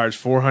 400 yards,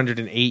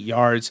 408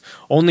 yards.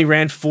 Only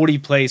ran 40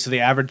 plays, so they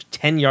averaged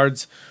 10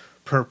 yards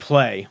per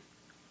play,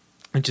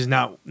 which is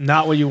not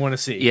what you want to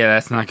see. Yeah,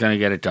 that's not going to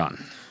get it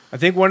done. I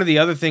think one of the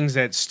other things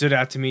that stood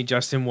out to me,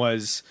 Justin,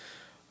 was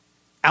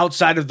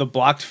outside of the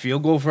blocked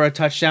field goal for a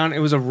touchdown, it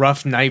was a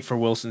rough night for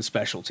Wilson's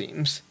special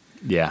teams.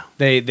 Yeah.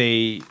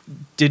 They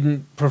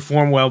didn't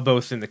perform well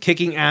both in the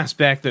kicking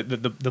aspect,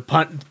 the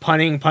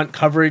punt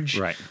coverage.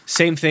 Right.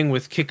 Same thing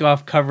with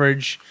kickoff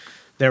coverage.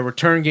 Their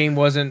return game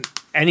wasn't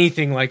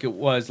anything like it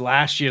was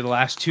last year, the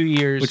last 2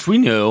 years. Which we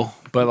knew,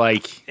 but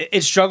like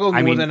it struggled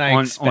more than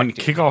I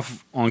expected.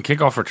 On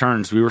kickoff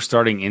returns, we were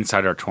starting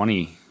inside our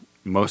 20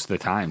 most of the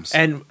times.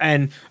 And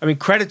I mean,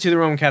 credit to the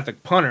Roman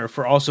Catholic punter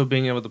for also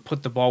being able to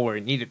put the ball where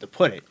he needed to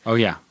put it. Oh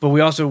yeah. But we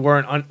also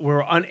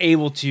were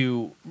unable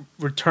to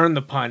return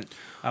the punt.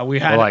 We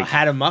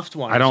had a muffed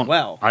one as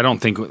well. I don't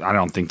think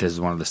this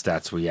is one of the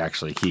stats we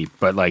actually keep,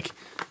 but like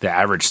the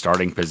average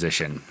starting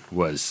position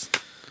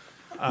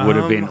would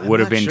have been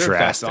sure drastic. If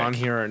that's on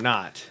here or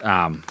not?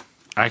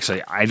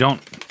 Actually, I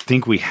don't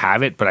think we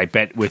have it, but I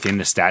bet within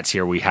the stats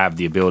here we have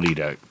the ability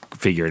to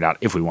figure it out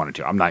if we wanted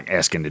to. I'm not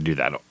asking to do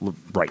that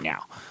right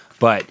now,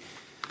 but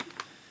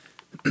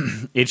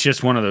it's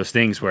just one of those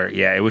things where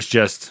it was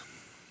just.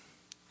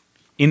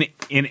 And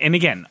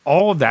again,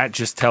 all of that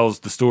just tells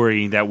the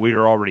story that we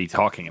are already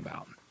talking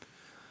about.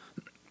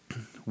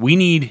 We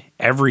need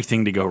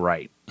everything to go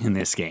right in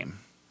this game,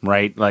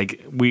 right?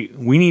 Like we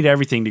need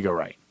everything to go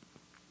right.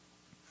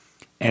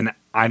 And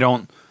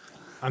I'm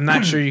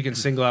not sure you can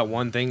single out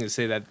one thing and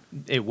say that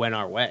it went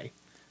our way.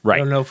 Right. I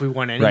don't know if we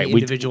won any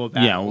individual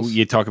battles.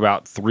 You talk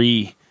about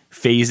 3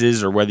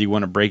 phases or whether you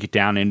want to break it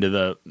down into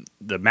the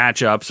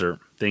matchups or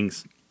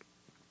things.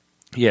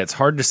 Yeah, it's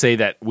hard to say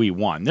that we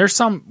won. There's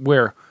some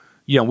where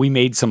we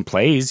made some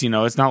plays.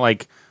 It's not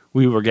like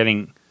we were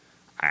getting.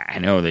 I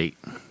know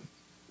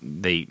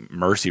they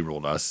mercy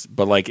ruled us,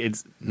 but like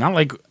it's not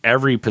like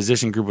every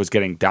position group was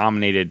getting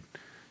dominated.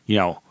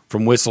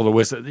 From whistle to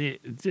whistle,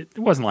 it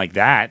wasn't like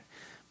that.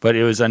 But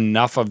it was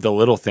enough of the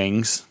little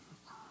things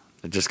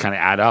that just kind of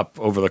add up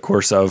over the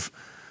course of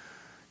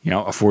a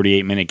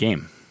 48-minute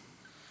game.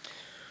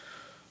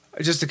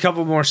 Just a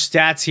couple more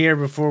stats here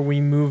before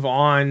we move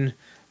on.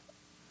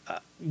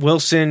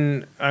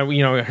 Wilson,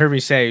 heard me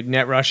say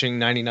net rushing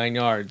 99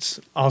 yards,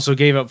 also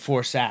gave up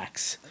 4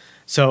 sacks.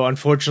 So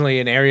unfortunately,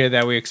 an area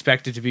that we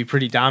expected to be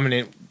pretty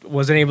dominant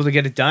wasn't able to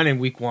get it done in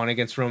week 1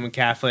 against Roman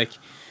Catholic.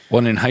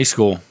 Well, in high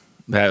school,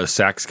 that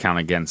sacks count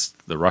against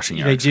the rushing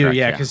yards. They do, correct?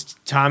 Yeah, because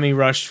Tommy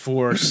rushed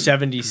for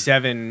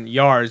 77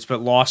 yards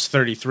but lost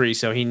 33,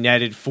 so he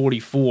netted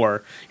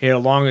 44. He had a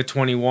long of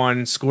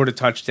 21, scored a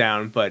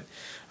touchdown, but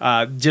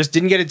just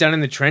didn't get it done in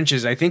the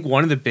trenches. I think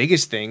one of the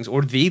biggest things,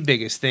 or the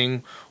biggest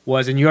thing,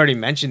 was, and you already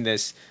mentioned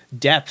this,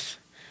 depth.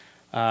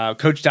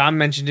 Coach Dom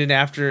mentioned it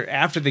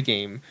after the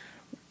game.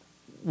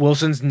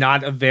 Wilson's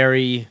not a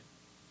very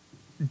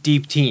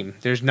deep team.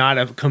 There's not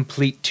a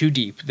complete 2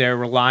 deep. They're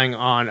relying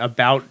on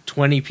about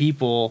 20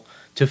 people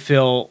to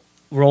fill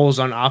roles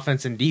on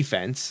offense and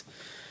defense.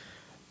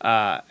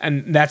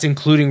 And that's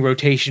including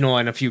rotational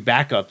and a few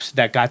backups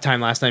that got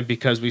time last night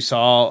because we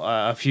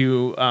saw a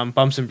few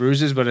bumps and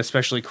bruises, but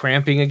especially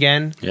cramping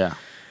again. Yeah.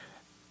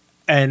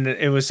 And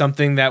it was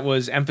something that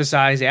was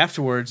emphasized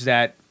afterwards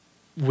that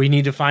we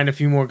need to find a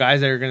few more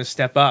guys that are going to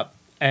step up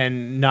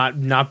and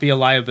not be a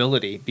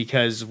liability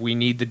because we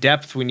need the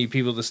depth. We need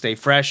people to stay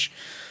fresh.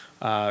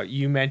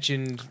 You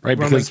mentioned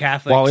Roman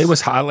Catholics. While it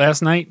was hot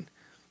last night,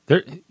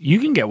 you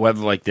can get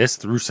weather like this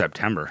through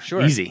September.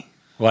 Sure. Easy.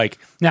 Like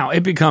now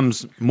it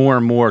becomes more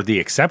and more the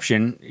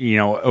exception,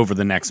 over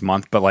the next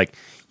month, but like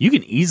you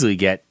can easily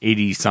get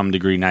 80-some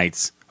degree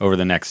nights over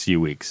the next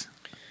few weeks.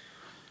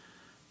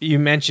 You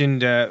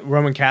mentioned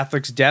Roman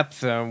Catholic's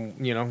depth.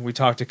 We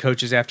talked to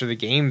coaches after the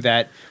game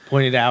that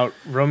pointed out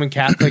Roman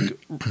Catholic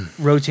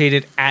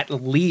rotated at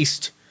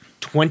least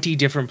 20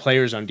 different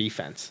players on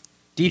defense.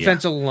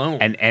 Defense alone.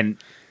 And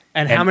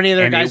how many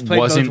other guys played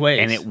both ways?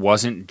 And it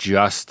wasn't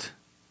just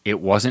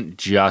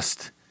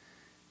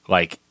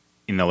like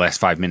in the last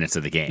 5 minutes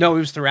of the game. No, it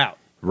was throughout.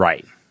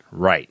 Right.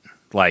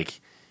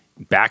 Like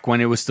back when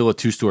it was still a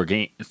two-score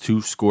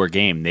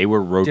game, they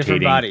were rotating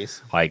different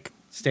bodies. Like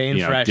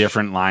staying fresh.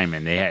 Different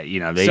linemen. They had,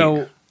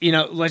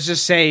 let's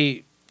just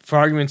say, for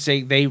argument's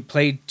sake, they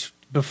played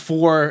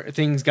before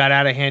things got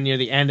out of hand near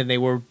the end and they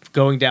were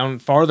going down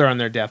farther on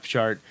their depth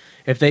chart.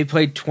 If they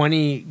played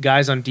 20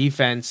 guys on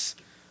defense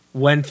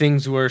when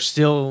things were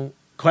still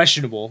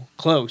questionable,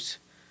 close,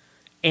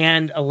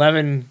 and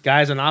 11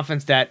 guys on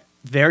offense that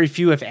very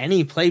few, if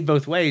any, played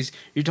both ways,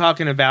 you're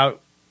talking about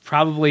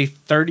probably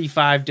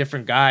 35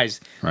 different guys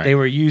they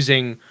were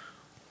using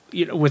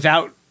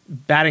without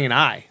batting an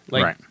eye.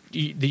 Like,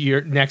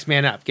 your next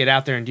man up, get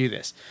out there and do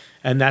this.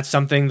 And that's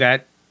something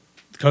that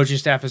the coaching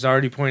staff has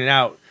already pointed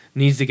out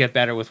needs to get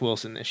better with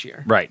Wilson this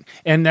year. Right.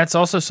 And that's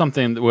also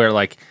something where,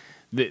 like,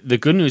 the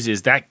good news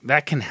is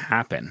that can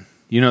happen.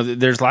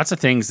 There's lots of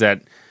things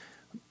that,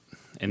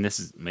 and this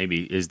is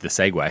maybe is the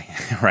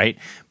segue, right?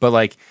 But,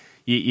 like,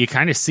 you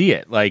kind of see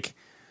it. Like,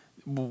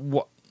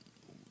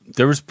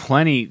 there was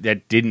plenty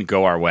that didn't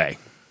go our way,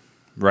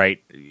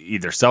 right?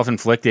 Either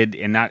self-inflicted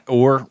and not,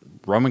 or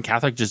Roman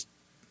Catholic just,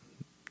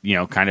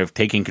 kind of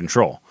taking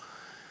control.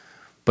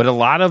 But a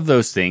lot of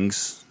those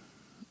things,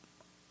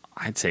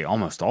 I'd say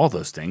almost all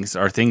those things,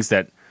 are things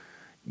that,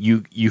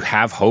 you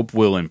have hope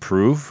will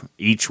improve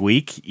each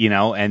week,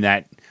 and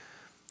that,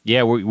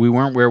 we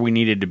weren't where we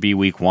needed to be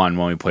week 1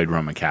 when we played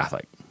Roman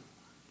Catholic,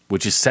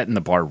 which is setting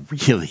the bar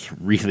really,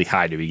 really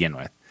high to begin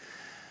with.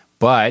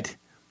 But,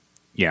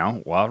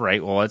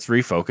 let's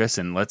refocus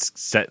and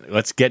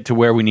let's get to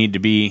where we need to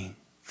be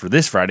for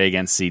this Friday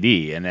against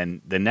CD, and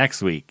then the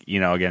next week,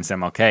 against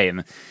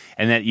MLK,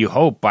 and that you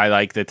hope by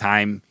like the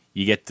time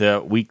you get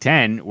to week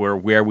 10, we're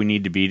where we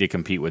need to be to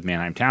compete with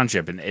Manheim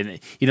Township, and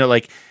you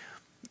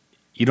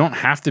don't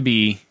have to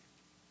be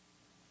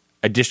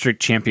a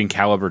district champion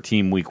caliber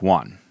team week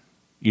 1.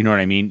 You know what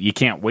I mean? You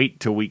can't wait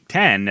till week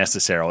 10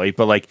 necessarily,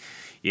 but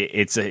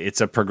it's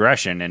a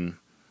progression, and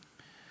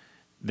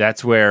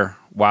that's where,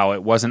 while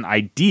it wasn't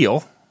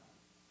ideal,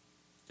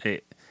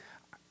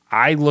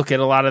 I look at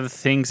a lot of the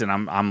things and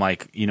I'm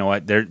like, you know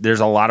what?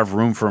 There's a lot of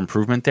room for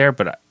improvement there.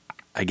 But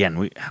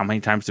again, how many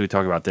times do we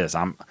talk about this?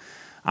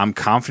 I'm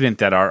confident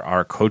that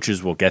our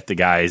coaches will get the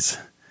guys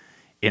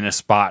in a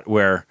spot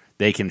where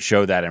they can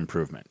show that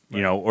improvement,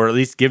 right, or at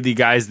least give the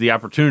guys the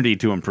opportunity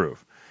to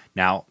improve.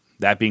 Now,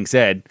 that being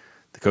said,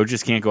 the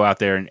coaches can't go out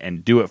there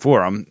and do it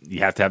for them. You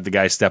have to have the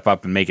guys step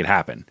up and make it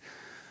happen.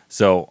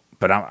 So,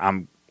 but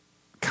I'm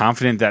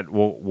confident that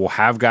we'll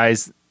have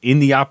guys in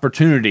the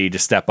opportunity to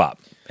step up,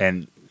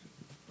 and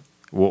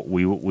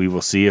we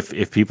will see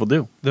if people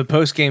do. The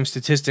post-game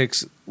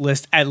statistics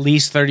list at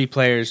least 30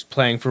 players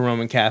playing for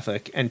Roman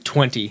Catholic and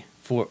 20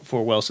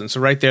 for Wilson. So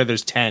right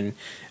there's 10,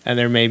 and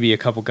there may be a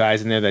couple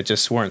guys in there that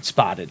just weren't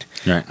spotted.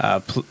 Right.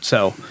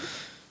 So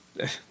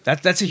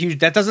that's a huge.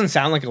 That doesn't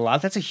sound like a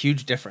lot. That's a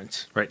huge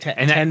difference. Right.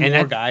 10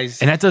 more guys,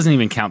 and that doesn't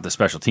even count the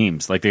special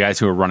teams, like the guys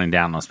who are running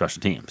down on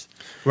special teams.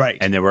 Right.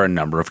 And there were a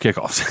number of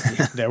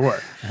kickoffs. There were.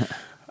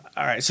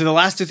 All right, so the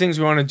last two things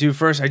we want to do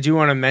first, I do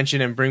want to mention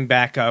and bring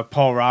back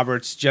Paul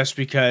Roberts, just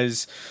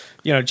because,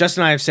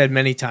 Justin and I have said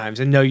many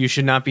times, and no, you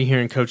should not be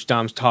hearing Coach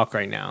Dom's talk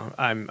right now.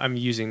 I'm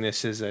using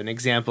this as an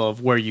example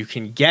of where you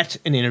can get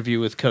an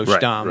interview with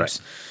Coach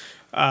Dom's.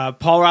 Right.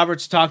 Paul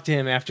Roberts talked to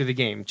him after the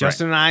game.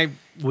 Justin and I,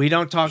 we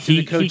don't talk to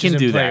the coaches he can and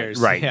do players.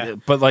 That, right? Yeah.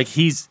 But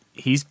he's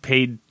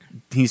paid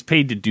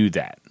to do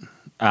that.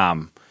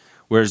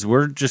 Whereas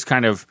we're just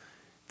kind of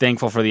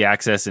thankful for the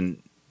access,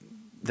 and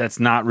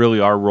that's not really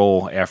our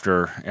role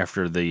after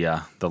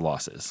the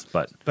losses.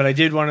 But I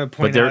did want to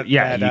point out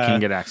that you can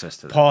get access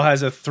to that. Paul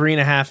has a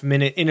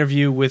 3.5-minute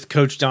interview with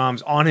Coach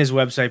Doms on his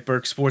website,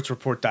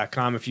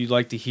 BurkeSportsReport.com, if you'd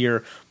like to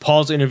hear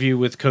Paul's interview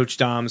with Coach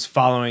Doms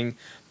following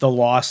the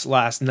loss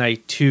last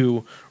night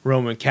to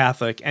Roman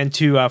Catholic. And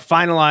to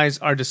finalize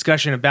our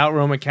discussion about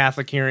Roman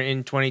Catholic here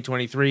in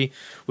 2023,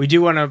 we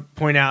do want to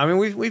point out,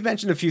 we've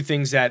mentioned a few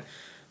things that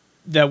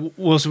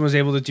Wilson was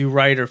able to do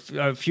right, or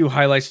a few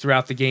highlights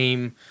throughout the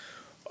game.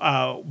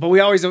 But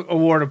we always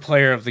award a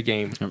player of the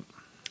game. Yep.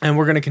 And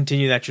we're going to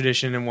continue that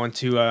tradition and want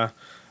to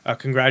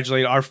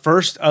congratulate our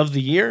first of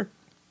the year.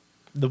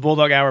 The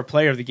Bulldog Hour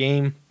player of the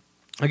game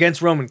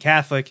against Roman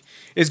Catholic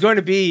is going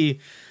to be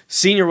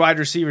senior wide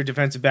receiver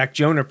defensive back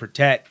Jonah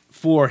Pertet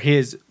for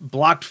his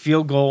blocked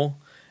field goal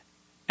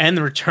and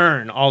the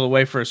return all the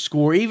way for a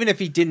score, even if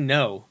he didn't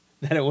know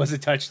that it was a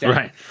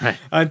touchdown right.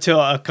 Until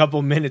a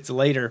couple minutes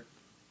later.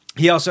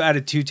 He also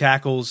added 2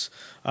 tackles,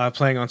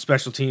 playing on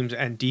special teams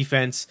and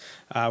defense.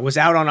 Was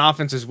out on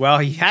offense as well.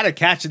 He had a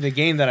catch in the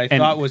game that I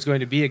thought was going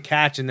to be a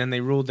catch, and then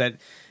they ruled that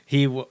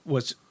he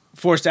was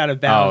forced out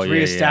of bounds,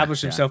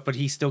 reestablished himself, but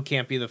he still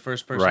can't be the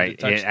first person to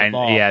touch the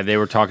ball. Yeah, they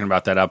were talking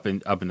about that up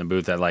in the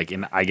booth, that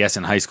I guess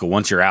in high school,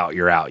 once you're out,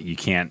 you're out. You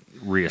can't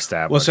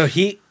reestablish. Well,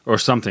 so or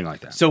something like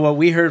that. So what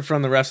we heard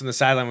from the refs on the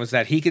sideline was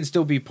that he can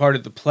still be part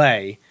of the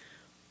play,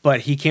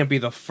 but he can't be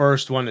the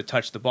first one to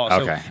touch the ball.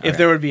 So if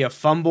there would be a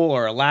fumble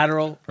or a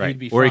lateral, he'd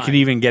be fine. Or he could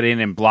even get in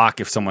and block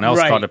if someone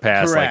else caught a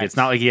pass. Correct. It's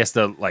not like he has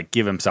to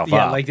give himself up.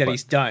 Yeah, like that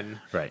he's done.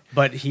 Right.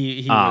 But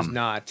he was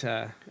not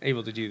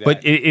able to do that.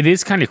 But it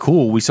is kind of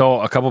cool. We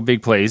saw a couple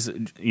big plays.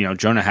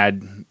 Jonah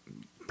had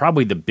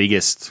probably the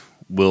biggest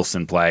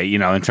Wilson play,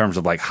 in terms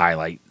of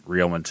highlight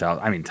reel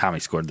mentality. I mean, Tommy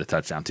scored the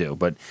touchdown too.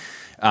 But,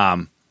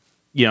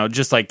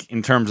 just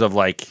in terms of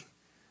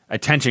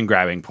attention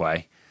grabbing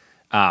play.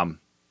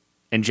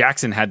 And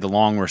Jackson had the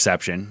long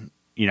reception,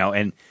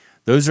 and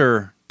those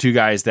are 2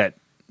 guys that,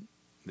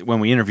 when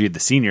we interviewed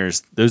the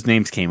seniors, those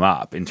names came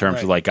up in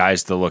terms of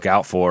guys to look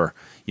out for,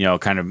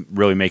 kind of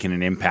really making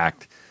an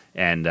impact.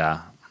 And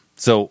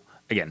so,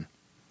 again,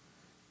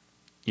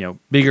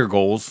 bigger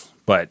goals,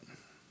 but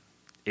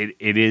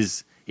it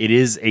is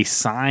a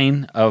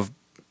sign of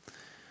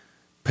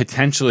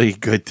potentially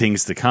good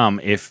things to come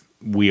if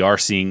we are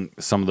seeing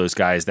some of those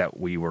guys that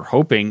we were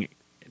hoping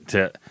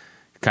to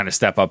kind of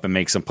step up and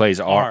make some plays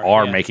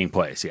are making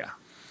plays. Yeah,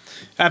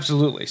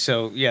 absolutely.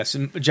 So yes,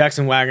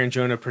 Jackson Wagner and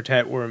Jonah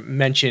Pertet were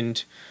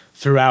mentioned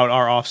throughout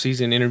our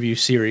off-season interview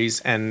series,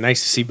 and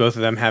nice to see both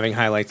of them having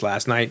highlights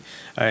last night.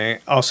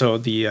 Also,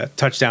 the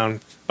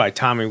touchdown by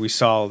Tommy, we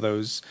saw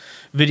those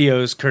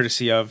videos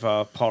courtesy of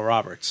Paul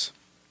Roberts.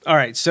 All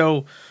right,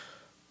 so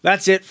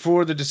that's it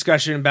for the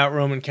discussion about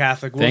Roman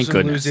Catholic.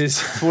 Wilson loses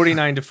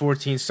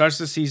 49-14, starts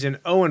the season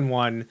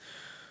 0-1.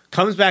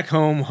 comes back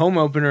home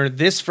opener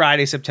this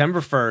Friday, September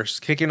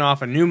 1st, kicking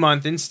off a new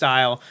month in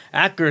style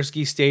at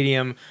Gursky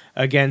Stadium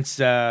against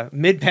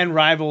mid-pen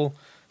rival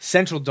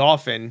Central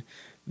Dauphin.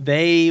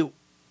 They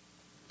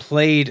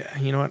played,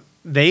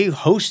 they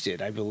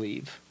hosted, I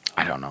believe.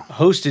 I don't know.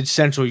 Hosted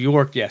Central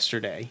York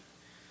yesterday.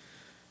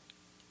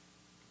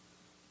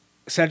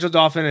 Central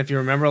Dauphin, if you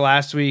remember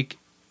last week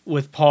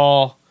with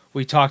Paul,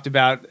 we talked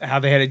about how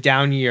they had a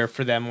down year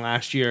for them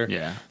last year.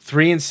 Yeah.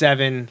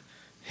 3-7,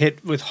 hit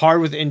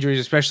hard with injuries,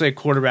 especially at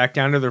quarterback,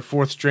 down to their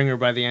fourth stringer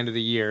by the end of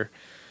the year.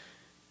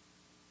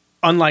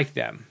 Unlike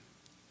them,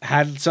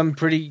 had some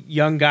pretty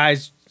young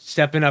guys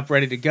stepping up,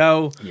 ready to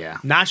go. Yeah.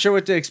 Not sure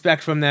what to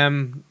expect from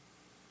them.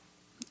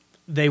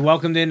 They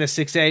welcomed in a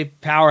 6A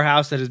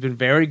powerhouse that has been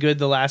very good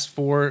the last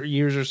 4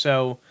 years or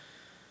so,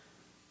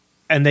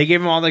 and they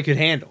gave them all they could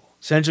handle.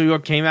 Central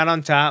York came out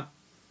on top.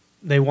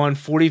 They won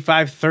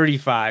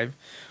 45-35,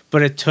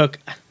 but it took,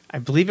 I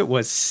believe it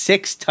was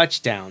 6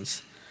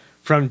 touchdowns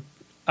from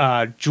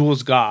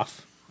Jules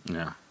Goff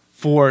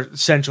for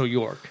Central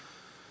York.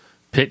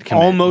 Pitt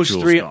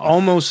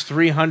almost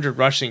 300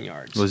 rushing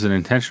yards. Was it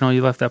intentional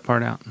you left that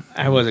part out?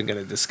 I wasn't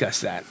going to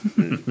discuss that.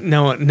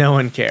 No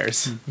one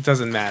cares. It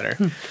doesn't matter.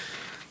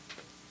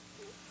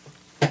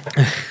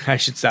 I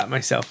should stop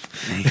myself.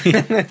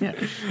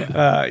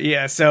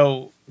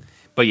 So.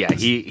 But yeah,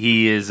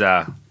 he is.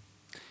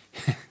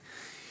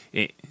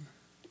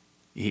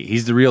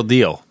 He's the real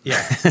deal.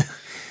 Yeah.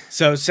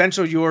 So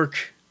Central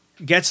York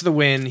gets the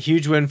win.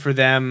 Huge win for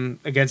them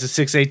against a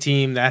 6A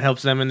team. That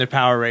helps them in their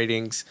power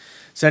ratings.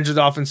 Central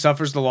Dauphin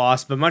suffers the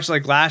loss, but much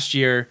like last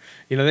year,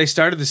 they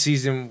started the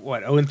season,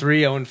 0-3,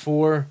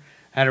 0-4,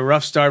 had a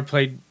rough start,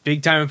 played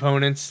big-time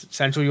opponents.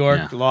 Central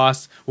York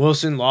lost.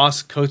 Wilson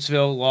lost.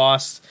 Coatesville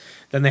lost.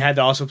 Then they had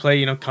to also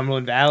play,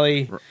 Cumberland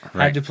Valley.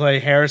 Right. Had to play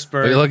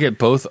Harrisburg. But you look at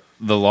both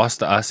the loss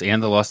to us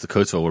and the loss to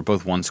Coatesville were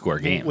both one-score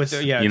games. With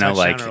a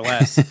touchdown or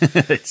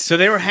less. So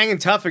they were hanging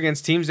tough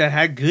against teams that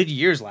had good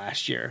years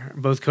last year.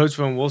 Both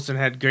Coatesville and Wilson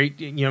had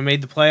great,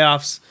 made the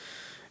playoffs.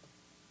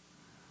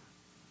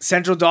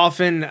 Central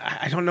Dauphin,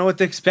 I don't know what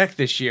to expect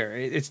this year.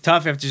 It's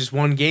tough after just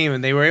one game,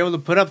 and they were able to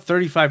put up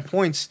 35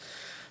 points.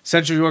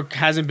 Central York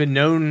hasn't been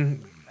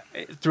known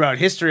throughout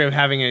history of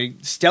having a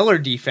stellar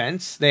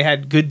defense. They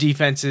had good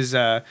defenses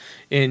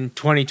in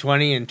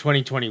 2020 and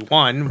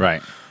 2021.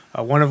 Right.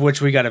 One of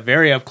which we got a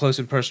very up-close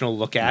and personal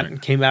look at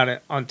and came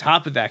out on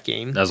top of that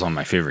game. That was one of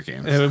my favorite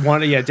games.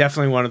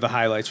 Definitely one of the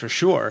highlights for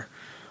sure.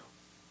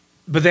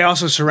 But they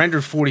also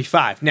surrendered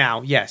 45.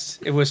 Now, yes,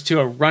 it was to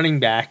a running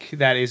back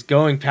that is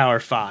going Power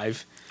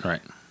 5.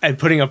 Right. And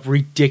putting up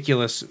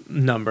ridiculous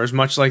numbers,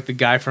 much like the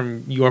guy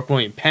from York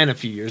William Penn a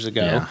few years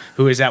ago,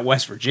 who is at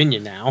West Virginia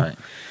now. Right.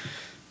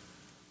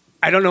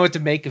 I don't know what to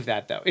make of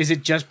that, though. Is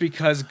it just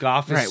because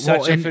Goff is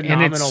such a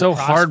phenomenal and it's so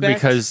prospect? hard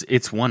because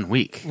it's 1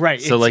 week.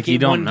 Right. So, you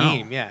don't know.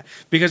 Game, yeah.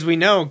 Because we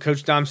know,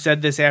 Coach Dom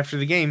said this after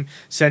the game,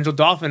 Central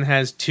Dauphin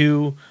has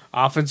 2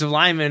 offensive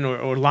linemen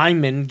or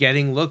linemen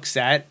getting looks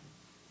at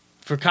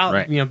for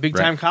college,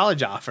 big-time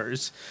college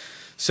offers.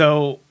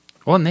 So...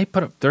 Well, and they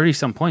put up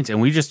 30-some points. And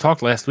we just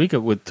talked last week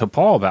to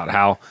Paul about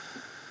how,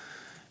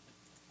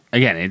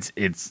 again,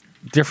 it's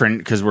different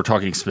because we're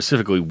talking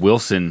specifically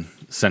Wilson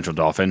Central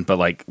Dauphin,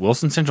 but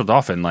Wilson Central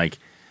Dauphin,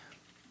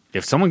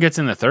 if someone gets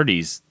in the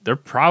 30s, they're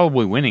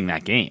probably winning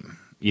that game.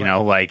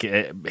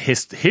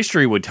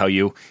 History would tell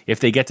you if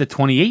they get to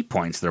 28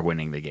 points, they're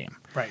winning the game.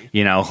 Right.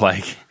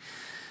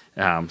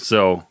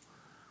 So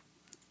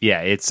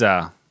yeah, it's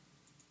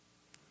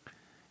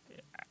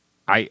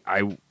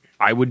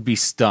I would be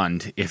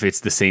stunned if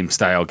it's the same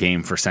style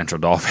game for Central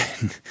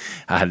Dauphin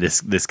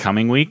this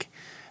coming week.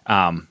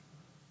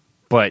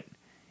 But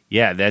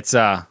yeah, that's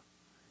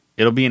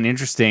it'll be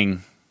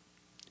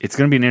it's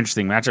going to be an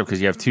interesting matchup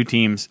because you have 2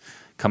 teams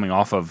coming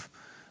off of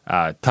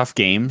tough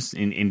games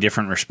in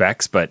different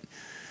respects, but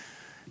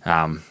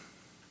they're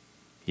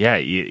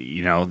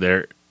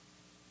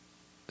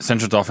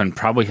Central Dauphin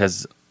probably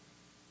has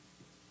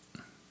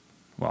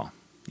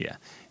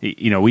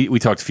we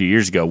talked a few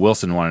years ago.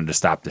 Wilson wanted to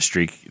stop the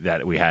streak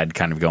that we had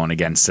kind of going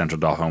against Central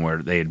Dauphin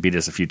where they had beat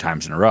us a few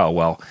times in a row.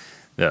 Well,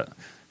 the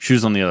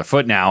shoe's on the other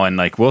foot now, and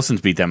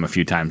Wilson's beat them a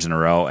few times in a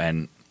row,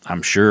 and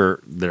I'm sure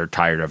they're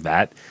tired of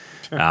that.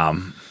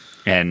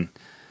 And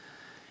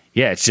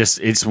yeah,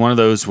 it's one of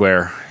those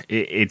where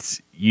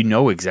it's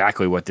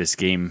exactly what this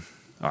game.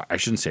 I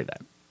shouldn't say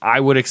that. I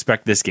would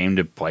expect this game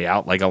to play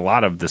out like a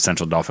lot of the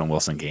Central Dauphin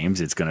Wilson games.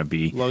 It's going to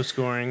be low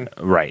scoring,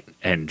 right,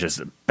 and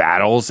just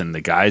battles, and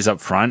the guys up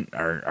front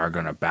are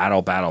going to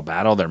battle.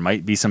 There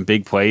might be some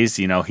big plays,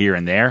 here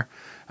and there,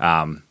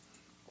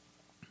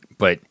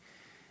 but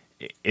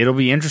it'll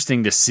be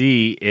interesting to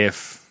see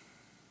if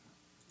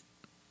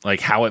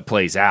how it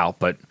plays out.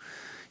 But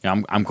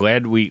I'm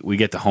glad we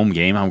get the home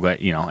game. I'm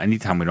glad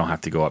anytime we don't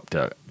have to go up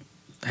to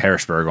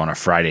Harrisburg on a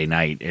Friday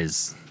night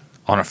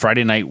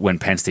when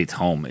Penn State's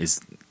home is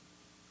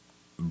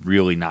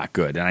really not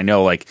good. And I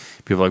know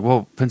people are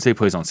well, Penn State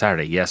plays on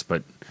Saturday. Yes,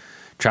 but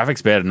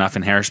traffic's bad enough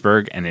in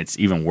Harrisburg, and it's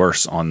even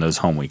worse on those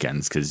home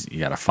weekends because you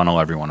got to funnel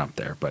everyone up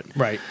there. But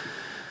right,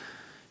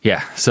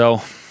 yeah.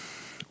 So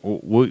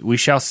we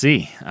shall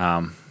see.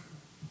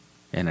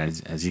 And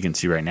as you can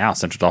see right now,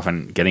 Central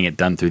Dauphin getting it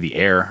done through the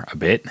air a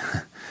bit.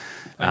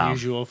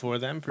 Unusual for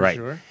them, for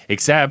sure.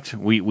 Except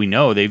we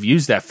know they've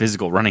used that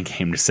physical running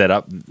game to set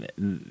up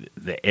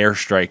the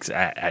airstrikes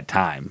at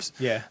times.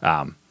 Yeah.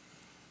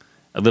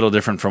 A little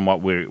different from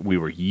what we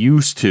were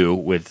used to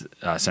with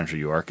Central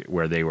York,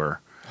 where they were,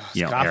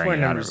 airing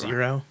it out. Number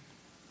 0.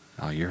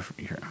 Oh, you're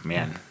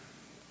man.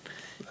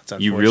 That's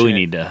unfortunate. You really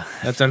need to.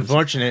 That's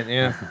unfortunate.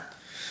 Yeah.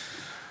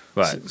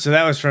 But so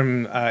that was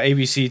from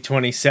ABC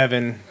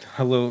 27.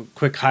 A little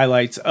quick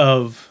highlights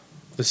of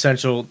the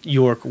Central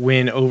York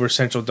win over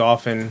Central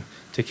Dauphin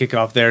to kick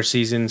off their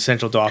season.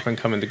 Central Dauphin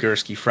coming to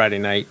Gursky Friday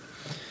night.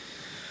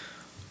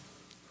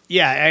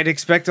 Yeah, I'd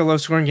expect a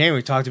low-scoring game.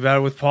 We talked about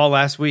it with Paul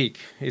last week.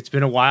 It's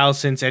been a while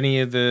since any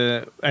of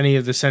the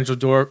Central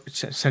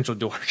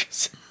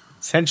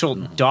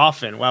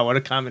Dauphin. Wow, what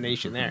a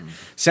combination there.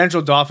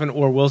 Central Dauphin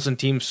or Wilson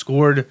teams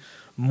scored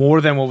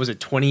more than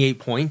 28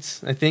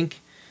 points, I think.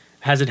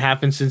 Hasn't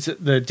happened since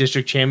the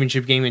district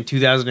championship game in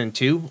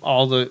 2002.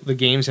 All the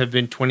games have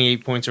been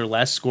 28 points or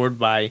less scored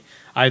by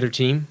either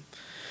team.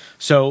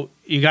 So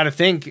you got to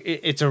think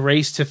it's a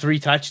race to 3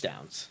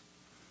 touchdowns.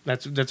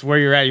 That's where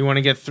you're at. You want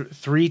to get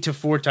 3 to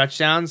 4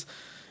 touchdowns.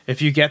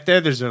 If you get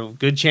there, there's a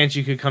good chance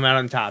you could come out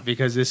on top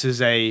because this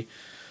is a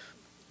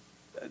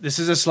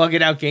slug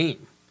it out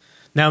game.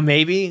 Now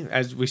maybe,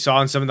 as we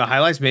saw in some of the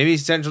highlights, maybe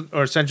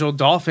Central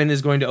Dauphin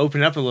is going to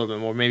open up a little bit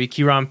more. Maybe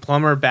Kieran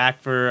Plummer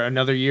back for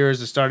another year as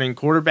a starting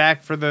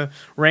quarterback for the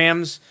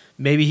Rams.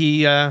 Maybe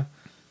he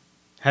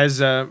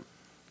has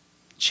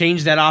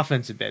changed that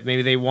offense a bit.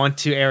 Maybe they want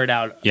to air it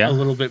out a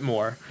little bit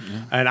more.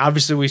 Yeah. And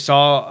obviously we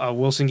saw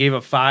Wilson gave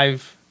up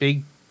 5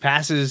 big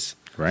passes,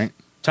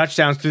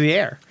 touchdowns through the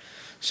air.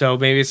 So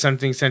maybe it's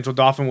something Central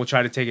Dauphin will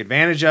try to take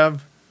advantage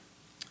of.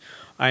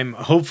 I'm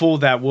hopeful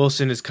that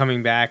Wilson is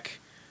coming back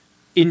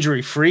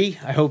injury-free.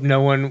 I hope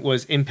no one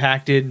was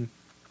impacted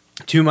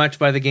too much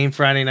by the game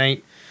Friday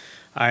night.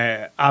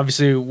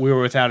 Obviously, we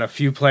were without a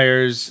few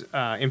players.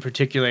 In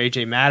particular,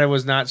 A.J. Matta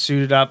was not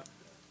suited up,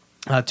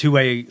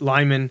 two-way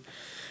lineman,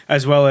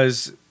 as well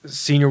as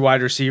senior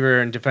wide receiver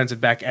and defensive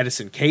back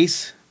Edison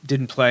Case.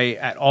 Didn't play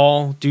at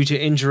all due to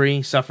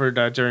injury, suffered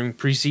during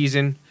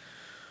preseason.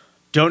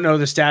 Don't know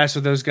the status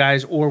of those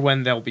guys or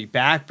when they'll be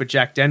back, but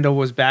Jack Dendel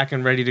was back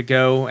and ready to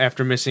go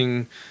after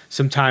missing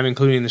some time,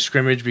 including the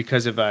scrimmage,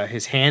 because of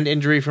his hand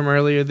injury from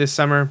earlier this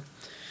summer.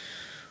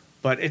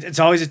 But it's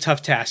always a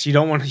tough task. You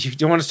don't want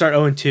to start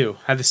 0-2.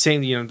 Have the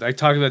same, I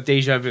talked about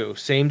deja vu,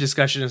 same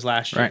discussion as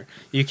last year. Right.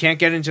 You can't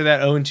get into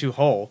that 0-2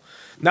 hole.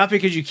 Not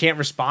because you can't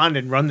respond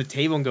and run the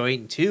table and go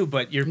 8-2,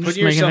 but you're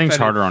putting yourself at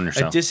harder on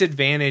yourself. A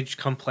disadvantage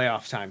come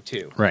playoff time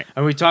too. Right.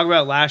 And we talked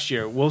about last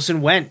year.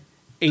 Wilson went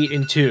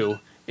 8-2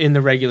 in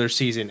the regular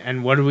season,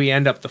 and what did we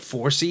end up? The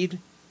 4 seed.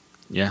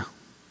 Yeah.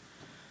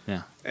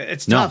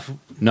 It's tough.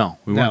 No,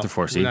 we weren't the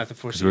 4 seed. Not the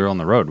 4 seed. We were on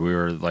the road. We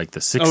were like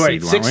the 6 seed.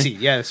 Right, weren't 6 we? seed.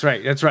 Yeah, that's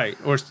right.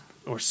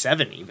 Or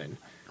 7 even.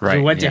 Right.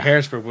 We went to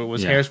Harrisburg.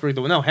 Was Harrisburg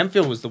the one? No,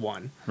 Hempfield was the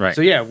 1. Right.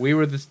 So yeah, we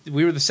were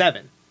the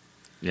 7.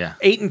 Yeah.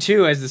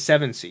 8-2 as the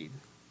 7 seed.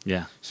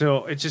 Yeah.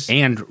 So it's just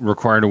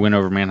required to win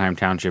over Manheim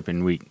Township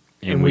in week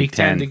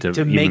 10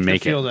 to make the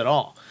field at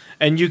all.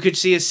 And you could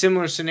see a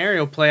similar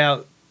scenario play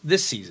out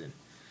this season.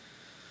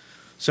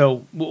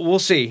 So we'll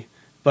see.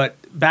 But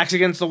back's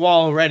against the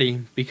wall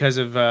already because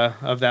of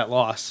that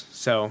loss.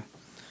 So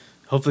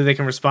hopefully they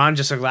can respond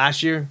just like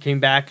last year.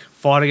 Came back,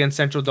 fought against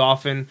Central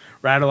Dauphin,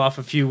 rattled off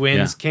a few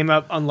wins. Came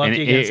up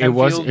unlucky against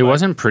Hempfield. It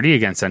wasn't pretty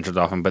against Central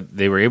Dauphin, but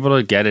they were able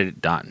to get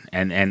it done.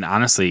 And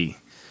honestly,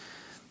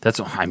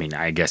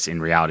 I guess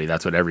in reality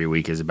that's what every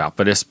week is about.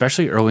 But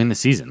especially early in the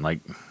season,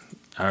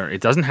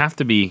 it doesn't have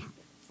to be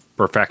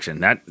perfection.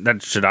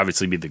 That should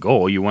obviously be the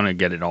goal. You want to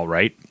get it all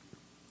right,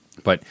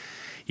 but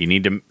you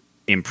need to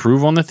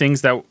improve on the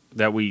things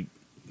that we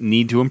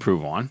need to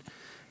improve on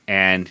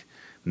and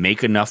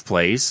make enough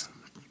plays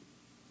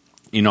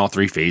in all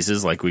 3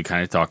 phases like we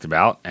kind of talked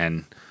about,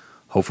 and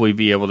hopefully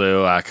be able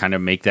to kind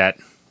of make that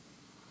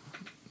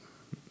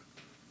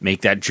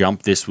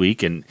jump this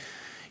week. And,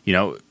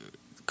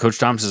 Coach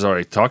Thomas has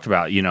already talked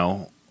about,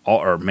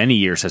 or many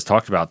years has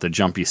talked about the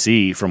jump you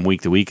see from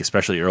week to week,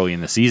 especially early in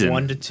the season.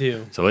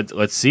 1-2. So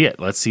let's see it.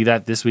 Let's see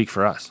that this week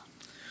for us.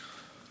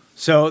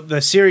 So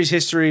the series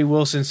history,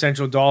 Wilson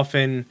Central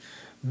Dauphin,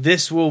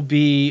 this will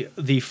be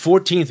the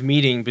 14th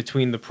meeting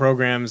between the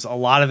programs, a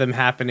lot of them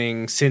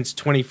happening since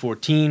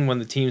 2014 when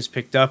the teams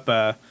picked up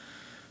the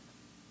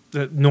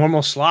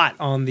normal slot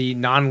on the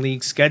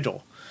non-league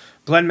schedule.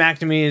 Glenn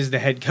McNamee is the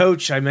head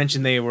coach. I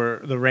mentioned the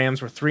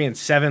Rams were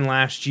 3-7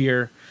 last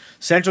year.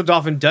 Central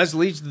Dauphin does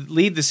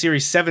lead the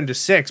series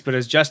 7-6, but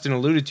as Justin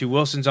alluded to,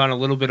 Wilson's on a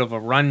little bit of a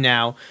run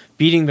now,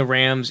 beating the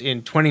Rams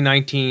in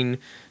 2019,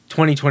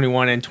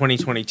 2021, and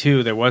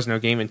 2022. There was no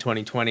game in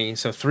 2020.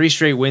 So 3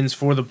 straight wins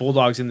for the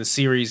Bulldogs in the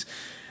series.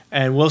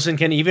 And Wilson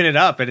can even it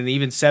up at an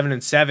even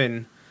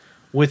 7-7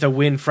 with a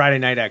win Friday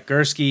night at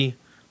Gursky.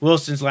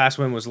 Wilson's last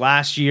win was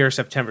last year,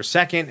 September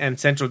 2nd, and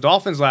Central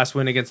Dauphin's last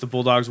win against the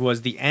Bulldogs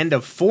was the end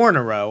of 4 in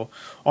a row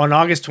on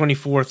August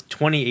 24th,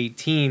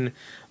 2018.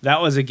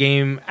 That was a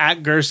game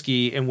at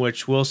Gursky in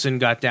which Wilson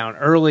got down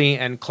early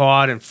and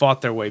clawed and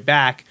fought their way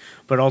back,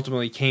 but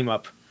ultimately came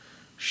up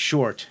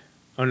short.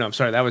 Oh, no, I'm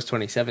sorry, that was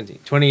 2017.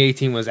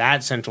 2018 was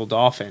at Central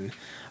Dauphin,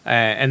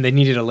 and they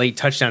needed a late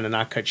touchdown to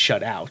not cut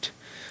shut out.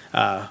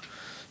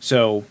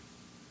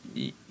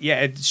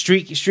 Yeah, it's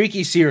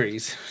streaky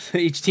series.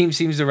 Each team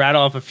seems to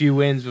rattle off a few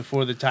wins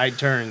before the tide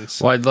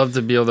turns. Well, I'd love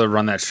to be able to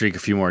run that streak a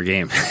few more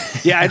games.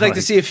 Yeah, I'd like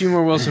to see a few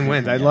more Wilson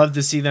wins. I'd love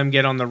to see them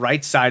get on the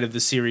right side of the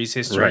series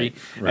history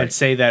and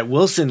say that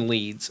Wilson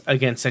leads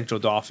against Central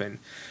Dauphin.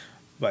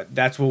 But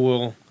that's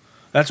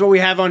what we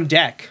have on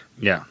deck.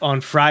 Yeah.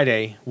 On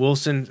Friday,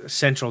 Wilson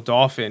Central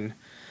Dauphin.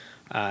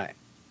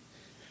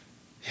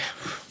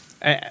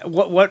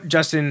 What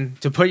Justin,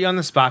 to put you on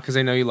the spot because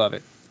I know you love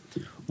it.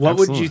 What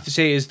Absolutely. would you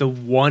say is the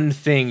one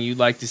thing you'd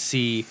like to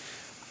see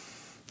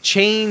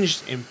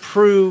changed,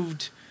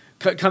 improved,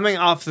 coming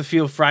off the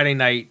field Friday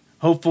night,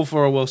 hopeful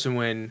for a Wilson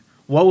win?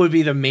 What would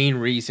be the main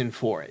reason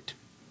for it?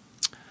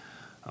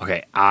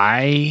 Okay,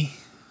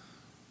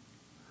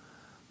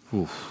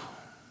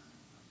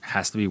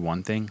 has to be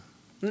one thing.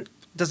 It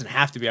doesn't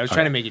have to be. I was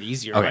trying to make it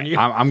easier on Okay, you.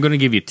 I'm going to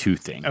give you two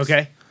things.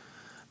 Okay.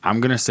 I'm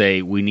going to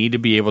say we need to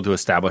be able to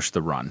establish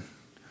the run.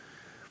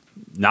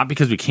 Not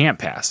because we can't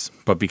pass,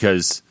 but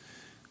because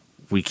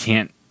we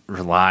can't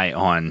rely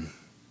on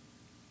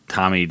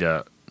Tommy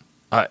to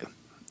and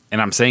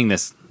I'm saying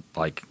this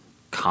like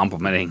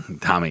complimenting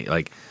Tommy.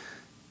 Like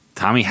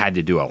Tommy had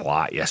to do a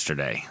lot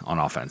yesterday on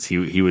offense.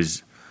 He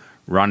was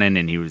running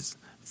and he was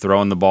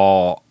throwing the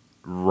ball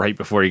right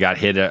before he got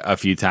hit a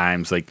few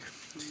times.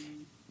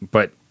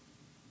 But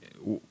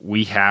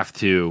we have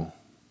to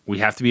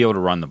be able to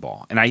run the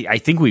ball. And I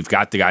think we've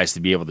got the guys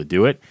to be able to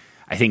do it.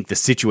 I think the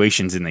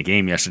situations in the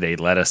game yesterday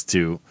led us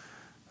to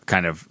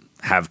kind of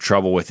have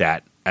trouble with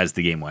that as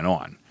the game went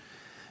on.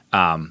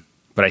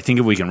 But I think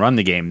if we can run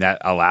the game, that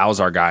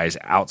allows our guys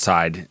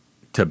outside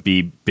to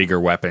be bigger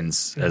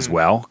weapons as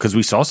well. Because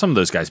we saw some of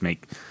those guys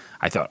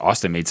I thought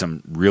Austin made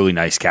some really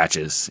nice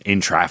catches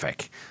in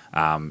traffic.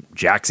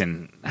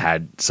 Jackson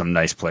had some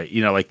nice play.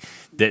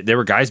 There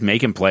were guys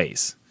making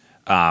plays.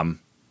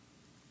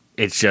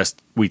 It's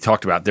just, we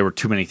talked about there were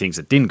too many things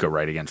that didn't go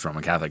right against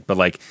Roman Catholic.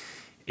 But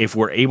if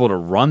we're able to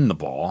run the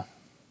ball,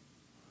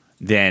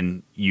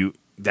 then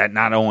that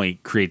not only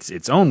creates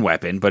its own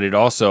weapon, but it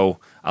also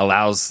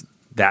allows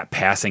that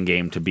passing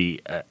game to be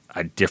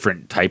a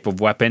different type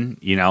of weapon,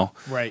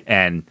 Right.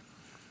 And,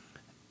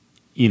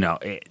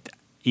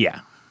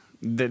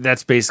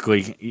 that's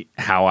basically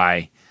how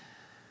I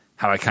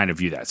kind of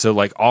view that. So,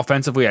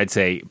 offensively, I'd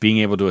say being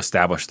able to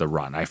establish the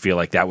run. I feel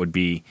like that would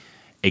be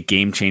a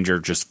game changer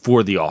just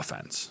for the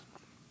offense.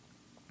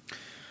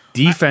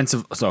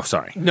 Defensive.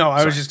 Sorry. No,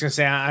 I was just going to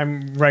say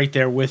I'm right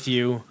there with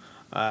you.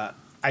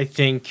 I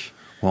think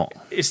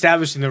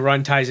establishing the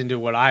run ties into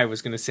what I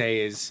was going to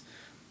say is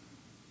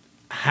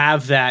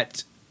have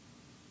that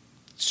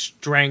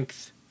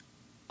strength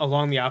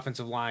along the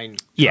offensive line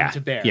come to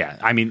bear. Yeah.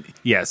 I mean,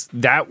 yes,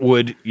 that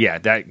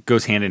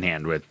goes hand in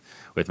hand with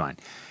mine.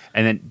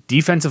 And then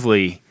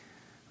defensively,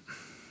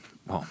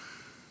 I'd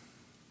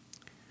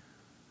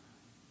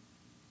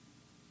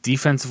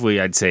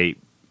say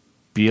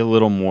play a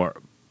little more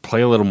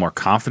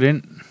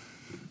confident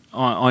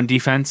on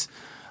defense.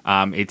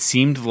 It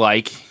seemed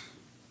like,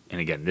 and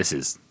again, this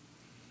is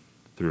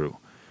through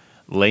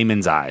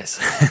layman's eyes,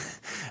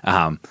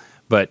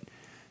 but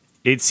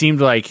it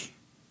seemed like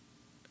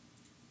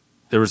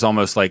there was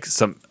almost like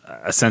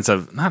a sense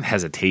of not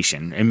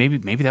hesitation, and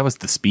maybe that was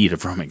the speed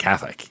of Roman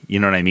Catholic. You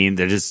know what I mean?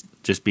 They're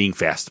just being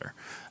faster.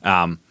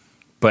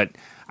 But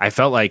I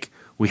felt like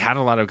we had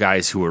a lot of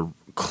guys who were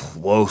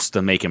close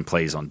to making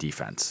plays on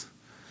defense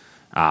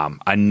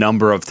a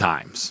number of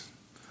times.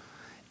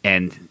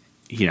 And,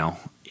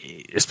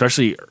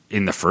 especially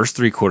in the first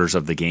 3 quarters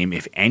of the game,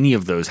 if any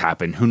of those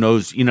happen, who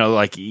knows, you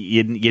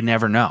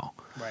never know.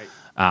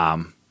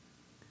 Right.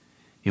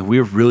 We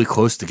were really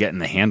close to getting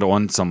the handle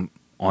on some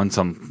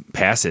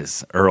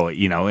passes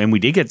early, and we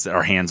did get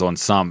our hands on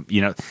some,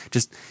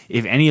 just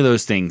if any of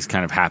those things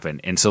kind of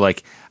happen. And so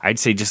I'd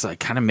say just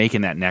kind of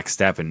making that next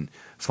step and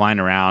flying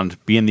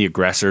around, being the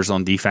aggressors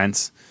on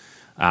defense.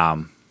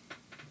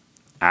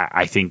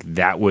 I think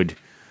that would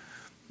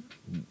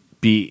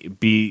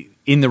be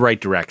in the right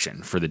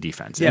direction for the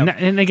defense. Yeah.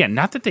 And again,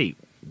 not that they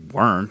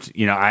weren't,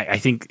 I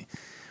think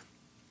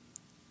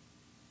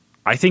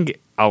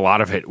a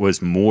lot of it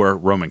was more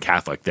Roman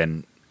Catholic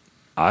than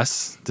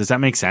us. Does that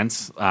make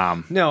sense?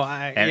 No,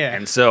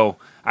 And so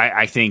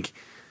I think,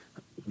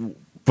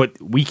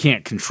 but we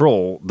can't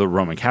control the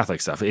Roman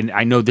Catholic stuff. And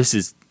I know this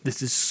is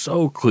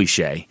so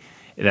cliche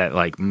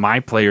that my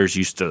players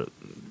used to,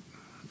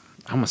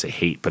 I don't want to say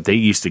hate, but they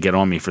used to get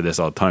on me for this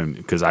all the time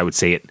because I would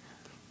say it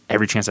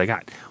every chance I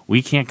got.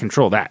 We can't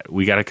control that.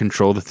 We got to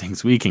control the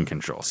things we can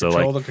control. So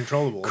control the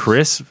controllables.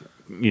 Crisp,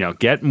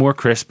 get more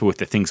crisp with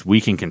the things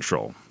we can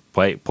control.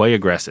 Play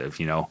aggressive,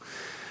 do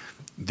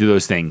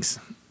those things.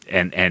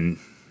 And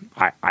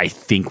I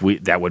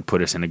think that would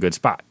put us in a good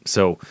spot.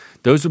 So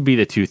those would be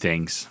the two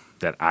things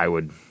that I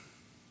would,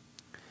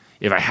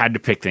 if I had to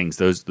pick things,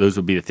 those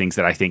would be the things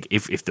that I think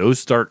if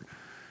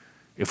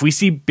we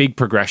see big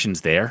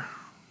progressions there,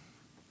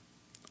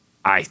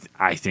 I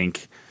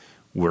think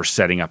we're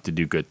setting up to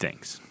do good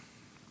things.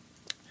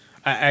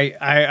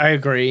 I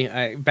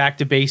agree. Back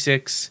to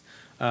basics,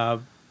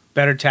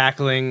 better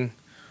tackling,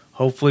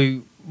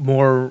 hopefully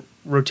more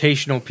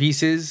rotational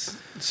pieces,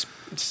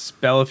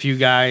 spell a few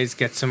guys,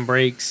 get some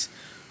breaks,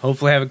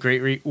 hopefully have a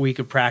great week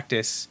of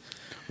practice,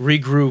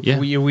 regroup.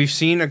 Yeah. We've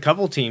seen a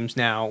couple teams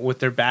now with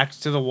their backs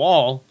to the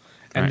wall,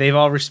 and they've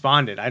all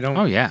responded.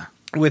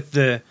 With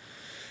the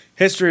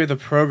history of the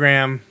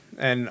program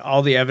and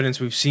all the evidence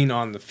we've seen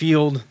on the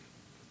field,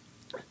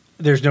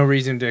 there's no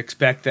reason to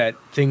expect that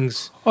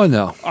things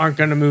aren't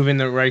going to move in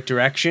the right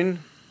direction,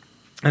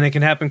 and it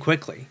can happen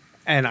quickly.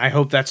 And I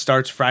hope that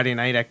starts Friday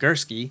night at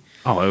Gursky.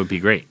 Oh, it would be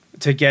great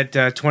to get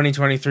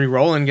 2023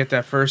 rolling, get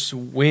that first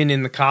win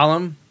in the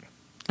column,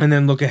 and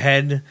then look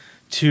ahead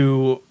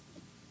to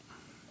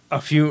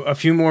a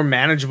few more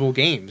manageable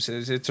games.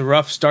 It's a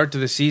rough start to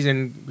the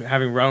season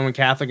having Roman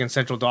Catholic and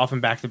Central Dauphin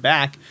back to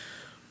back,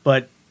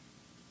 but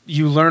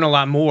you learn a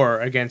lot more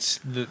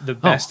against the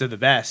best of the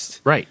best.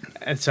 Right.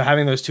 And so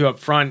having those two up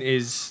front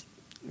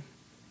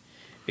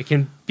it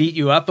can beat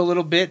you up a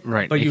little bit,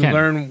 right? But you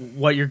learn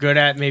what you're good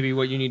at, maybe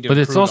what you need to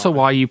improve. But it's also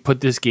why you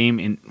put this game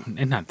in,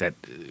 and not that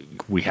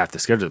we have to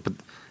schedule it, but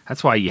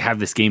that's why you have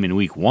this game in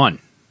week 1.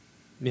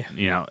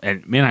 Yeah.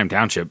 And Manheim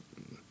Township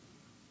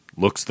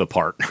looks the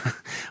part.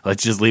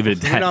 Let's just leave it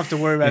at that. We don't have to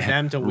worry about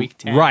them till week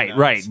 10. Right,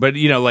 right. But,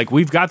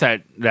 we've got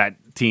that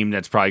team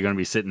that's probably going to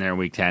be sitting there in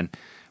week 10.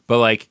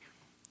 But,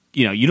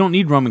 you don't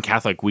need Roman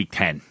Catholic week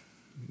 10,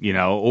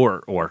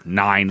 or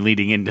 9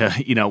 leading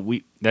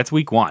into, that's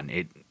week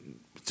 1.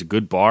 It's a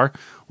good bar.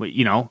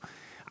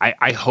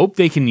 I hope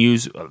they can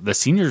use the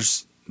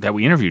seniors that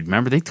we interviewed.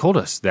 Remember, they told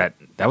us that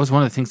was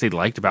one of the things they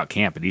liked about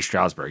camp at East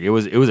Stroudsburg. It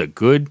was a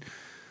good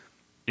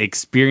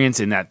experience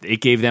in that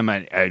it gave them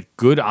a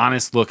good,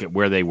 honest look at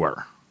where they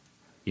were.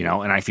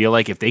 And I feel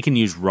like if they can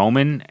use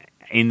Roman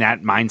in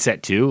that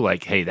mindset too,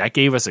 hey, that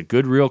gave us a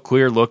good, real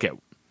clear look at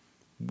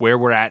where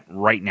we're at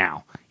right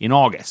now in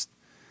August.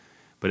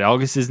 But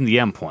August isn't the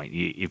end point.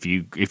 If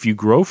you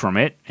grow from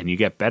it and you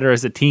get better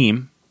as a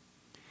team,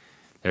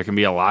 there can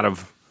be a lot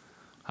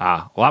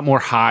more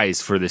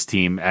highs for this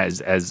team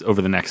as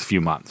over the next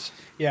few months.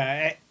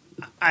 Yeah,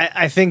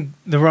 I think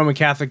the Roman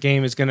Catholic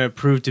game is going to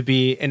prove to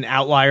be an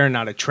outlier,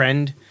 not a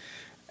trend.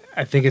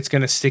 I think it's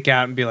going to stick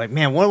out and be like,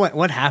 man,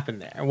 what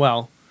happened there?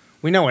 Well,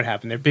 we know what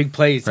happened there. Big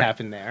plays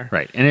happened there.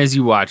 Right. And as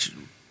you watch,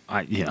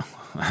 I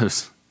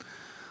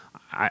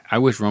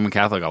wish Roman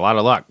Catholic a lot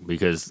of luck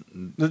because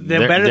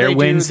their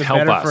wins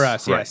help us. For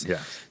us, yes. Right, yeah.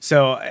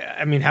 So,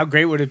 how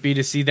great would it be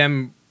to see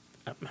them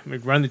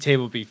run the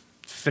table would be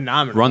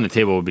phenomenal. Run the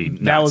table would be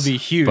nuts. That would be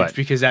huge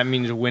because that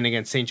means a win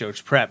against St.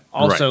 George Prep.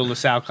 Also,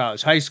 LaSalle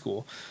College High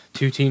School,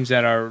 two teams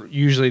that are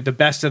usually the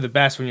best of the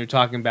best when you're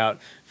talking about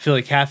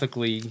Philly Catholic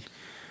League.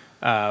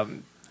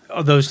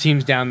 Those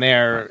teams down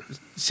there,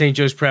 St.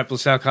 Joe's Prep,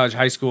 LaSalle College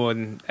High School,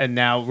 and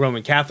now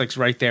Roman Catholic's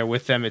right there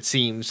with them. It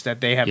seems that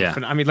they have. Yeah.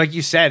 Like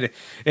you said,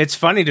 it's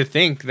funny to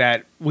think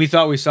that we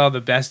thought we saw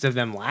the best of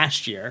them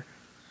last year.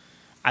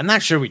 I'm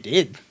not sure we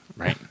did.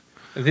 Right.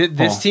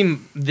 This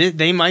team,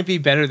 they might be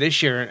better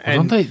this year.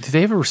 And do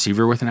they have a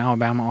receiver with an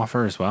Alabama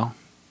offer as well?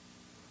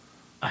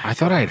 I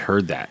thought I had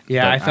heard that.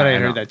 Yeah, I thought I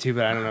had heard that too,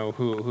 but I don't know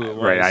who it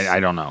was. Right, I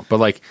don't know.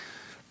 But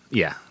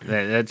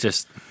that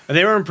just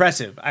they were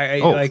impressive.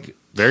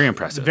 Very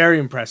impressive. Very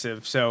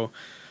impressive. So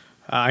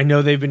I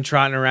know they've been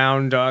trotting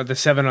around the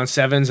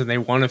 7-on-7s, and they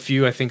won a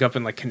few. I think up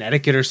in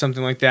Connecticut or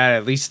something like that.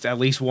 At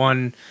least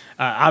one.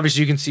 Obviously,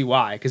 you can see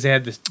why because they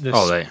had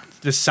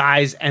the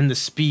size and the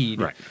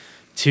speed. Right.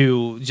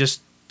 To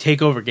just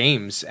take over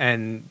games.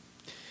 And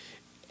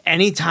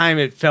anytime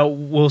it felt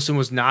Wilson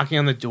was knocking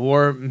on the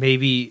door,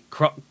 maybe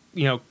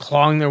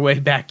clawing their way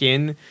back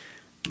in,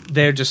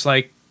 they're just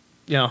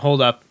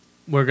hold up,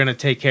 we're going to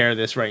take care of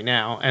this right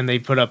now. And they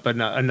put up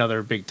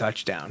another big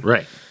touchdown.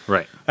 Right.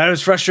 That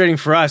was frustrating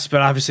for us,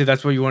 but obviously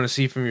that's what you want to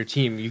see from your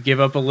team. You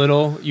give up a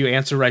little, you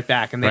answer right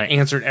back, and they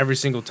answered every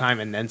single time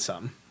and then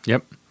some.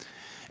 Yep.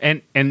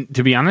 And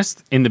to be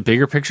honest, in the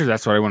bigger picture,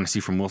 that's what I want to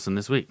see from Wilson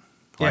this week.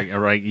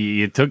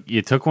 You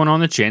took one on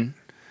the chin.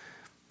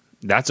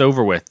 That's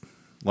over with.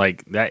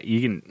 That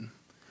you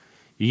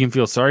can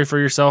feel sorry for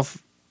yourself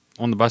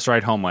on the bus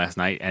ride home last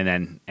night, and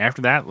then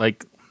after that,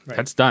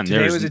 that's done. Today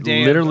There's was a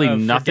day literally of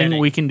nothing forgetting.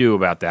 we can do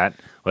about that.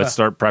 Let's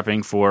start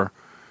prepping for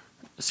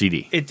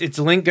CD. It's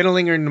going to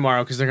linger in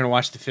tomorrow because they're going to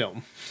watch the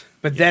film,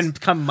 but then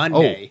come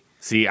Monday.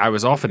 See, I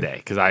was off a day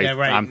because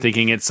I'm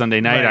thinking it's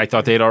Sunday night. Right. I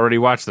thought they'd already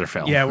watched their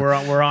film. Yeah,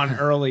 we're on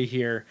early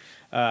here.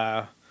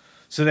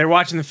 So they're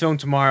watching the film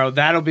tomorrow.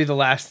 That'll be the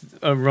last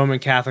Roman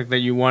Catholic that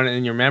you want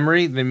in your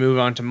memory. They move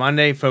on to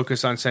Monday,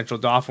 focus on Central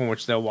Dauphin,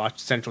 which they'll watch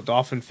Central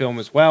Dauphin film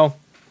as well.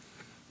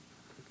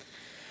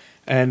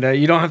 And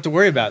you don't have to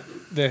worry about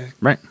the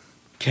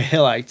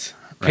Cahillites.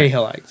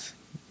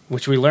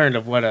 which we learned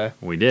of what a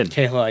We did.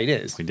 K-halite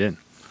is. We did.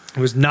 It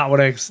was not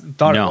what I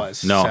thought it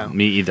was. No, so.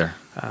 me either.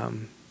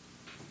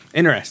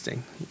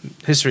 Interesting.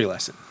 History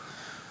lesson.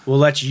 We'll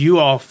let you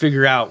all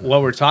figure out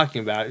what we're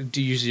talking about.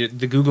 To use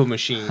the Google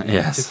machine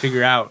to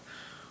figure out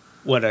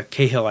what a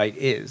K-halite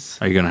is.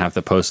 Are you going to have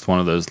to post one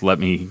of those, let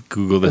me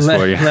Google this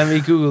for you? Let me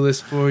Google this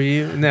for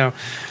you. No,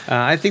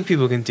 I think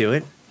people can do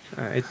it.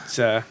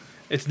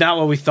 It's not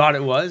what we thought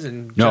it was,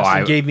 and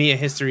Justin gave me a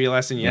history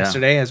lesson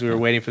yesterday as we were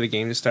waiting for the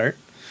game to start.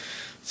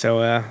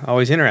 So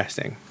always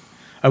interesting.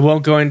 I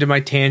won't go into my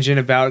tangent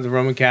about the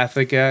Roman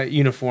Catholic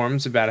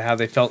uniforms, about how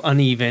they felt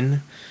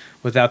uneven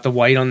without the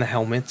white on the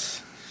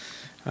helmets.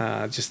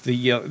 Just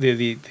the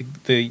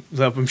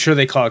I'm sure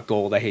they call it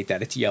gold. I hate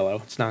that. It's yellow.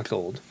 It's not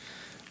gold.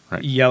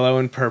 Right. Yellow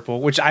and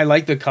purple, which I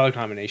like the color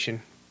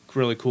combination.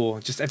 Really cool.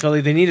 Just I feel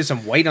like they needed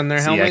some white on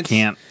their helmets.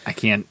 I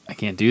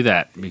can't do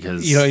that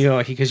because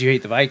because you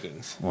hate the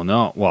Vikings. Well,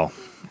 no. Well,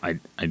 I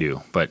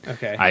do, but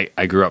okay.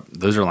 I grew up.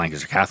 Those are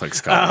Lancaster Catholic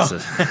skulls.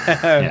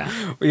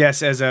 Yeah.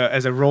 Yes, as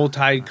a Roll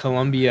Tide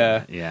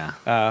Columbia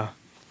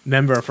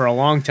member for a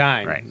long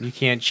time. Right. You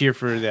can't cheer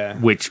for the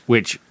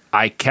which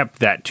I kept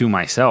that to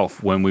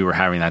myself when we were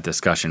having that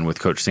discussion with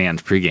Coach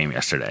Sands pregame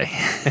yesterday.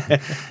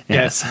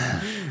 Yes.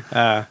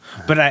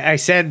 But I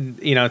said,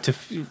 to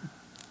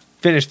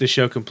finish the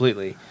show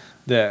completely,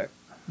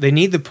 they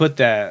need to put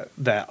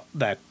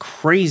that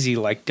crazy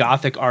like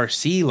Gothic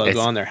RC logo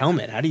on their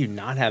helmet. How do you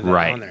not have that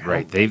on their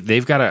helmet? Right.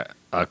 They've got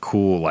a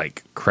cool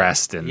like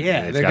crest and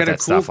they've got a that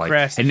cool stuff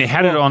crest. and they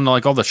had it on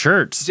like all the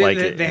shirts.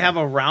 They have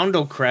a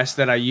roundel crest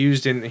that I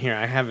used in here.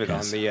 I have it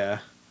on the.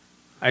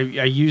 I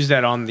use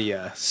that on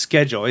the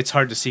schedule. It's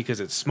hard to see because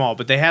it's small,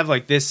 but they have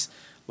like this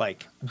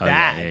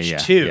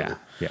badge too.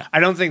 Yeah. I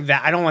don't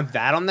want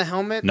that on the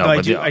helmet. No,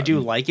 but I do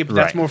like it. But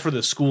that's more for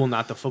the school,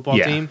 not the football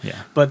team.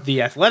 Yeah. But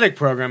the athletic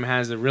program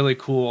has a really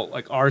cool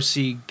like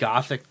RC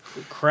Gothic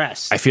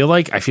crest. I feel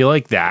like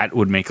that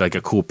would make like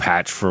a cool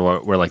patch for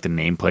where like the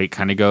nameplate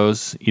kind of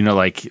goes.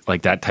 Like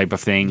that type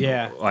of thing.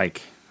 Yeah.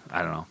 Like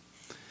I don't know.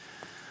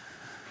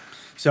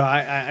 So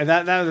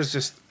that was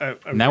just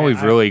now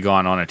we've really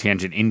gone on a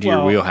tangent into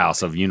your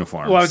wheelhouse of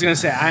uniforms. Well, I was gonna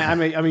say I'm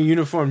a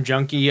uniform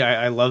junkie.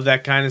 I love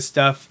that kind of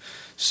stuff.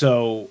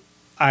 So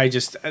of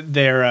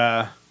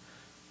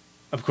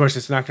course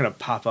it's not gonna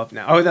pop up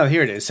now. Oh no,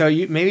 here it is. So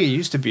maybe it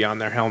used to be on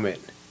their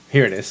helmet.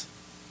 Here it is.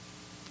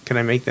 Can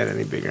I make that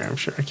any bigger? I'm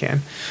sure I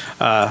can.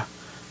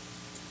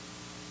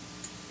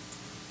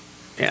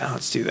 Yeah,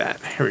 let's do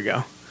that. Here we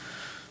go.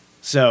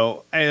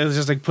 So I was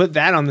just like put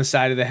that on the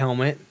side of the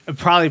helmet,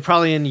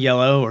 probably in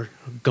yellow or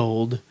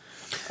gold,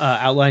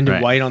 outlined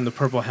in white on the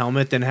purple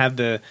helmet. Then have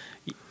the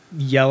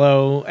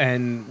yellow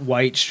and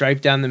white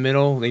stripe down the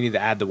middle. They need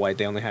to add the white.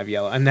 They only have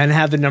yellow, and then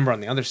have the number on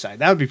the other side.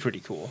 That would be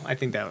pretty cool. I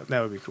think that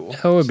would be cool.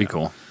 That would be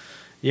cool.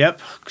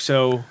 Yep.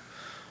 So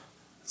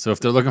if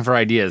they're looking for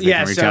ideas, they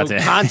can reach out to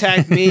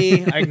contact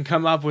me. I can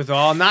come up with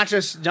all, not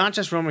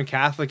just Roman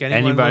Catholic.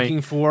 Anybody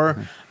looking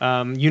for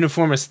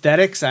uniform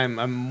aesthetics, I'm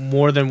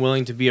more than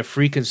willing to be a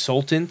free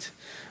consultant.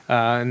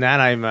 And that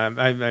I'm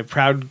a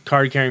proud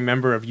card-carrying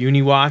member of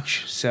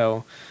UniWatch.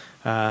 So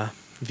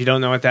if you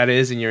don't know what that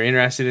is and you're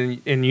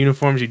interested in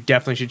uniforms, you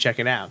definitely should check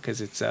it out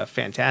because it's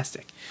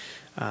fantastic.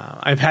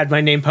 I've had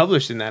my name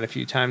published in that a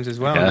few times as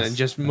well. Yes. And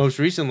just most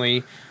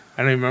recently,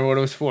 I don't even remember what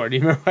it was for. Do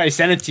you remember I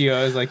sent it to you?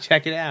 I was like,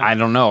 check it out. I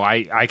don't know.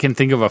 I can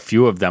think of a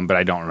few of them, but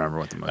I don't remember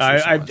what the most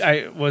recent was.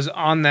 I was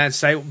on that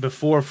site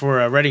before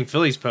for a Reading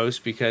Phillies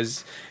post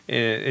because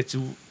it's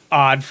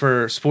odd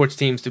for sports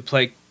teams to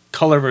play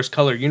color versus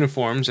color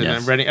uniforms. And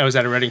then I was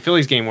at a Reading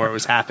Phillies game where it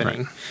was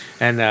happening. Right.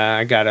 And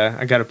I got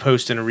a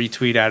post and a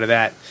retweet out of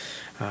that.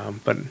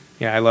 But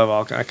yeah, I love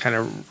all kind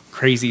of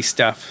crazy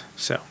stuff.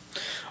 So.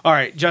 All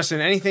right,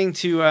 Justin, anything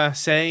to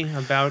say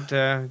about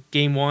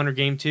game 1 or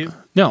game 2?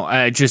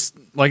 No, just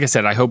like I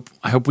said, I hope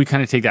we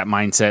kind of take that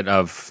mindset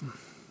of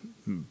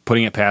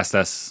putting it past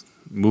us,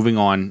 moving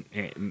on,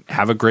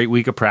 have a great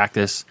week of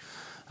practice,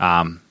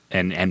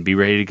 and be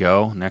ready to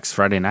go next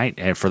Friday night.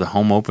 And for the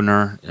home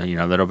opener,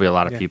 there'll be a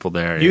lot of people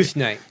there. Youth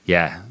night.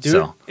 Yeah.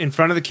 Do it in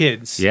front of the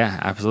kids. Yeah,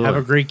 absolutely.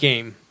 Have a great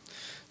game.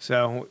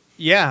 So,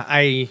 yeah,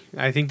 I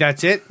think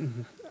that's it.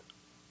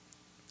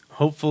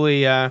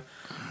 Hopefully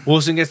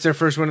Wilson gets their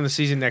first win of the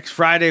season next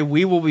Friday.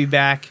 We will be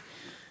back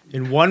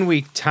in 1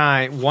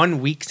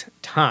 week's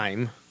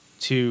time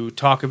to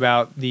talk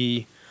about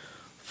the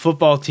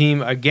football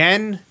team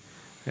again.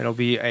 It'll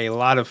be a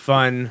lot of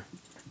fun,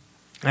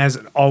 as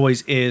it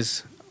always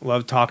is.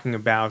 Love talking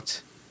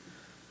about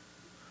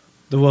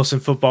the Wilson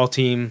football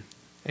team.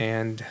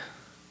 And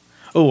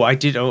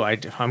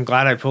I'm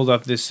glad I pulled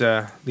up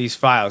these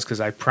files because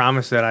I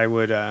promised that I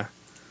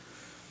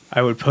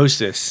would post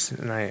this,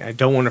 and I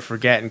don't want to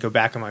forget and go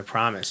back on my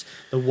promise.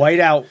 The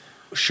whiteout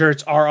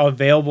shirts are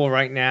available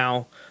right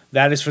now.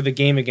 That is for the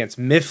game against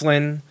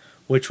Mifflin,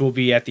 which will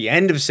be at the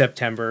end of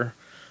September.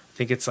 I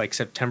think it's like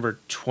September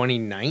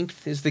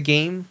 29th is the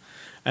game.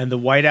 And the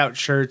whiteout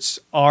shirts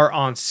are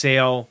on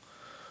sale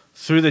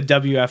through the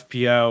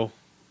WFPO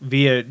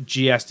via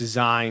GS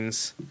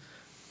Designs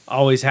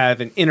always have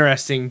an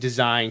interesting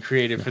design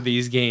created for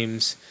these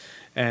games.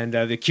 And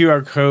the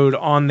QR code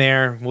on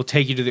there will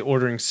take you to the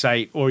ordering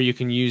site, or you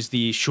can use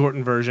the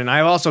shortened version.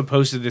 I've also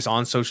posted this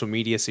on social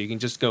media, so you can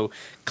just go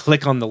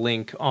click on the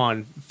link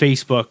on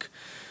Facebook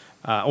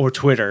or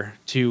Twitter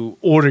to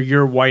order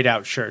your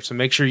whiteout shirt. So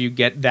make sure you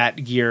get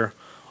that gear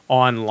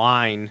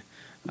online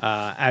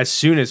as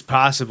soon as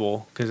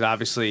possible, because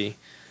obviously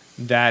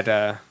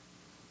that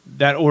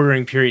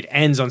ordering period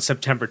ends on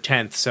September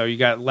 10th. So you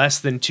got less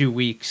than 2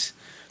 weeks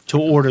to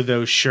order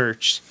those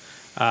shirts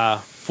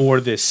for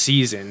this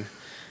season.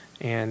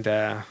 And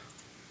I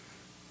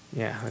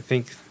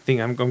think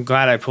I'm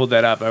glad I pulled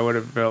that up. I would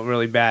have felt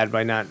really bad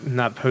by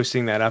not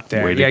posting that up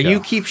there. Yeah,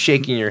 you keep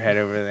shaking your head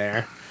over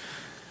there.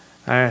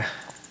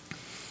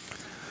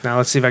 Now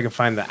let's see if I can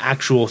find the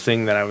actual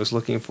thing that I was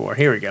looking for.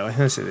 Here we go.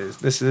 This it is.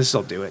 This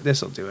will do it.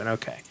 This will do it.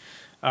 Okay.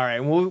 All right.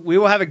 We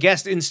will have a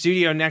guest in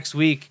studio next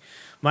week.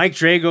 Mike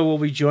Drago will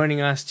be joining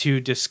us to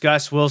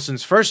discuss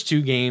Wilson's first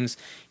 2 games.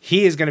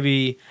 He is going to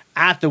be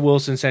at the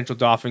Wilson Central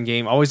Dauphin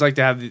game. Always like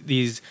to have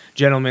these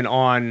gentlemen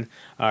on,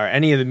 or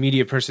any of the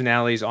media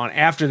personalities on,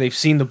 after they've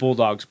seen the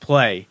Bulldogs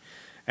play.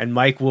 And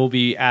Mike will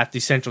be at the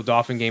Central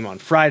Dauphin game on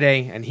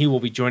Friday, and he will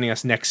be joining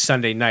us next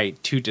Sunday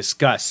night to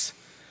discuss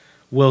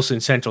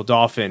Wilson Central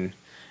Dauphin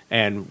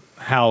and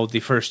how the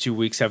first 2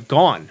 weeks have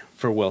gone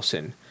for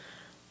Wilson.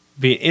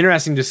 Be an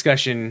interesting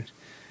discussion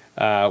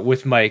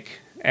with Mike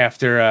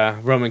after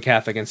Roman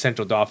Catholic and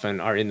Central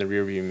Dauphin are in the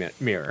rearview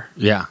mirror.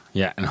 Yeah,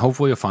 and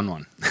hopefully a fun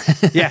one.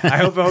 Yeah, I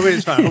hope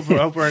it's fun. I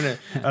hope we're in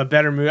a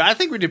better mood. I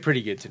think we did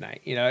pretty good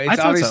tonight. You know, it's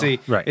obviously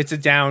right. It's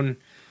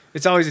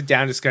always a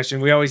down discussion.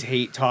 We always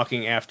hate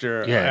talking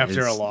after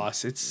a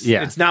loss.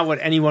 It's not what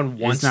anyone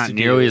wants to do. It's not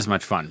nearly as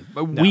much fun.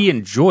 But we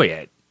enjoy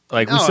it.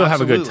 Like, we still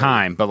have a good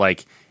time, but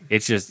like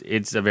it's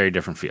a very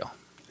different feel.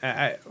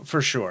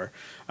 For sure.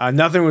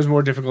 Nothing was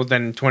more difficult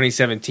than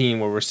 2017,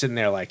 where we're sitting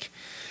there like,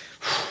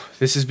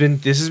 this has been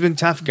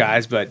tough,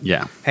 guys, but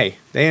hey,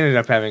 they ended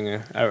up having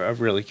a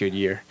really good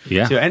year.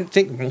 Yeah. So, and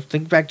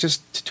think back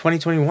just to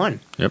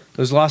 2021. Yep.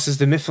 Those losses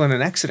to Mifflin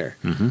and Exeter.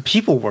 Mm-hmm.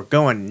 People were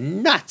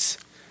going nuts.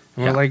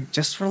 And we're like,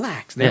 just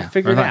relax. They'll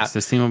figure it out.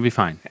 This team will be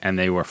fine. And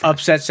they were fine.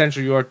 Upset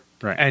Central York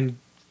and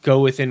go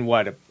within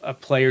a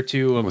play or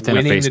two of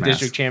winning the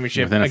district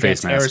championship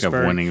against Harrisburg.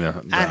 Of winning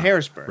at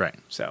Harrisburg. Right.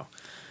 So,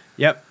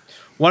 yep.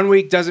 1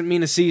 week doesn't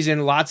mean a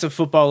season. Lots of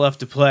football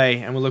left to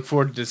play, and we look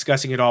forward to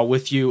discussing it all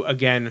with you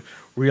again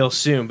real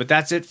soon. But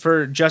that's it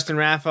for Justin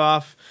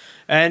Raffoff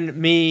and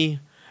me,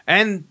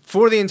 and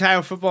for the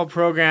entire football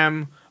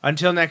program.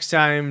 Until next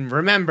time,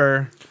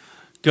 remember,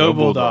 go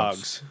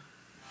Bulldogs.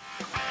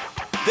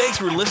 Thanks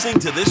for listening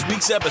to this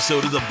week's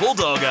episode of the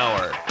Bulldog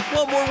Hour.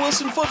 Want more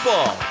Wilson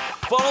football?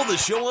 Follow the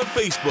show on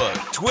Facebook,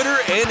 Twitter,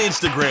 and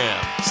Instagram.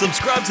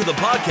 Subscribe to the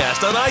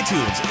podcast on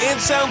iTunes and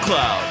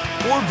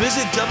SoundCloud, or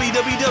visit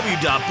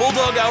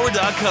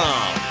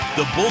www.bulldoghour.com.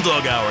 The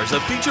Bulldog Hour is a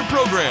featured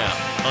program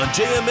on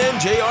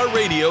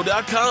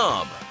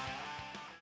jmnjrradio.com.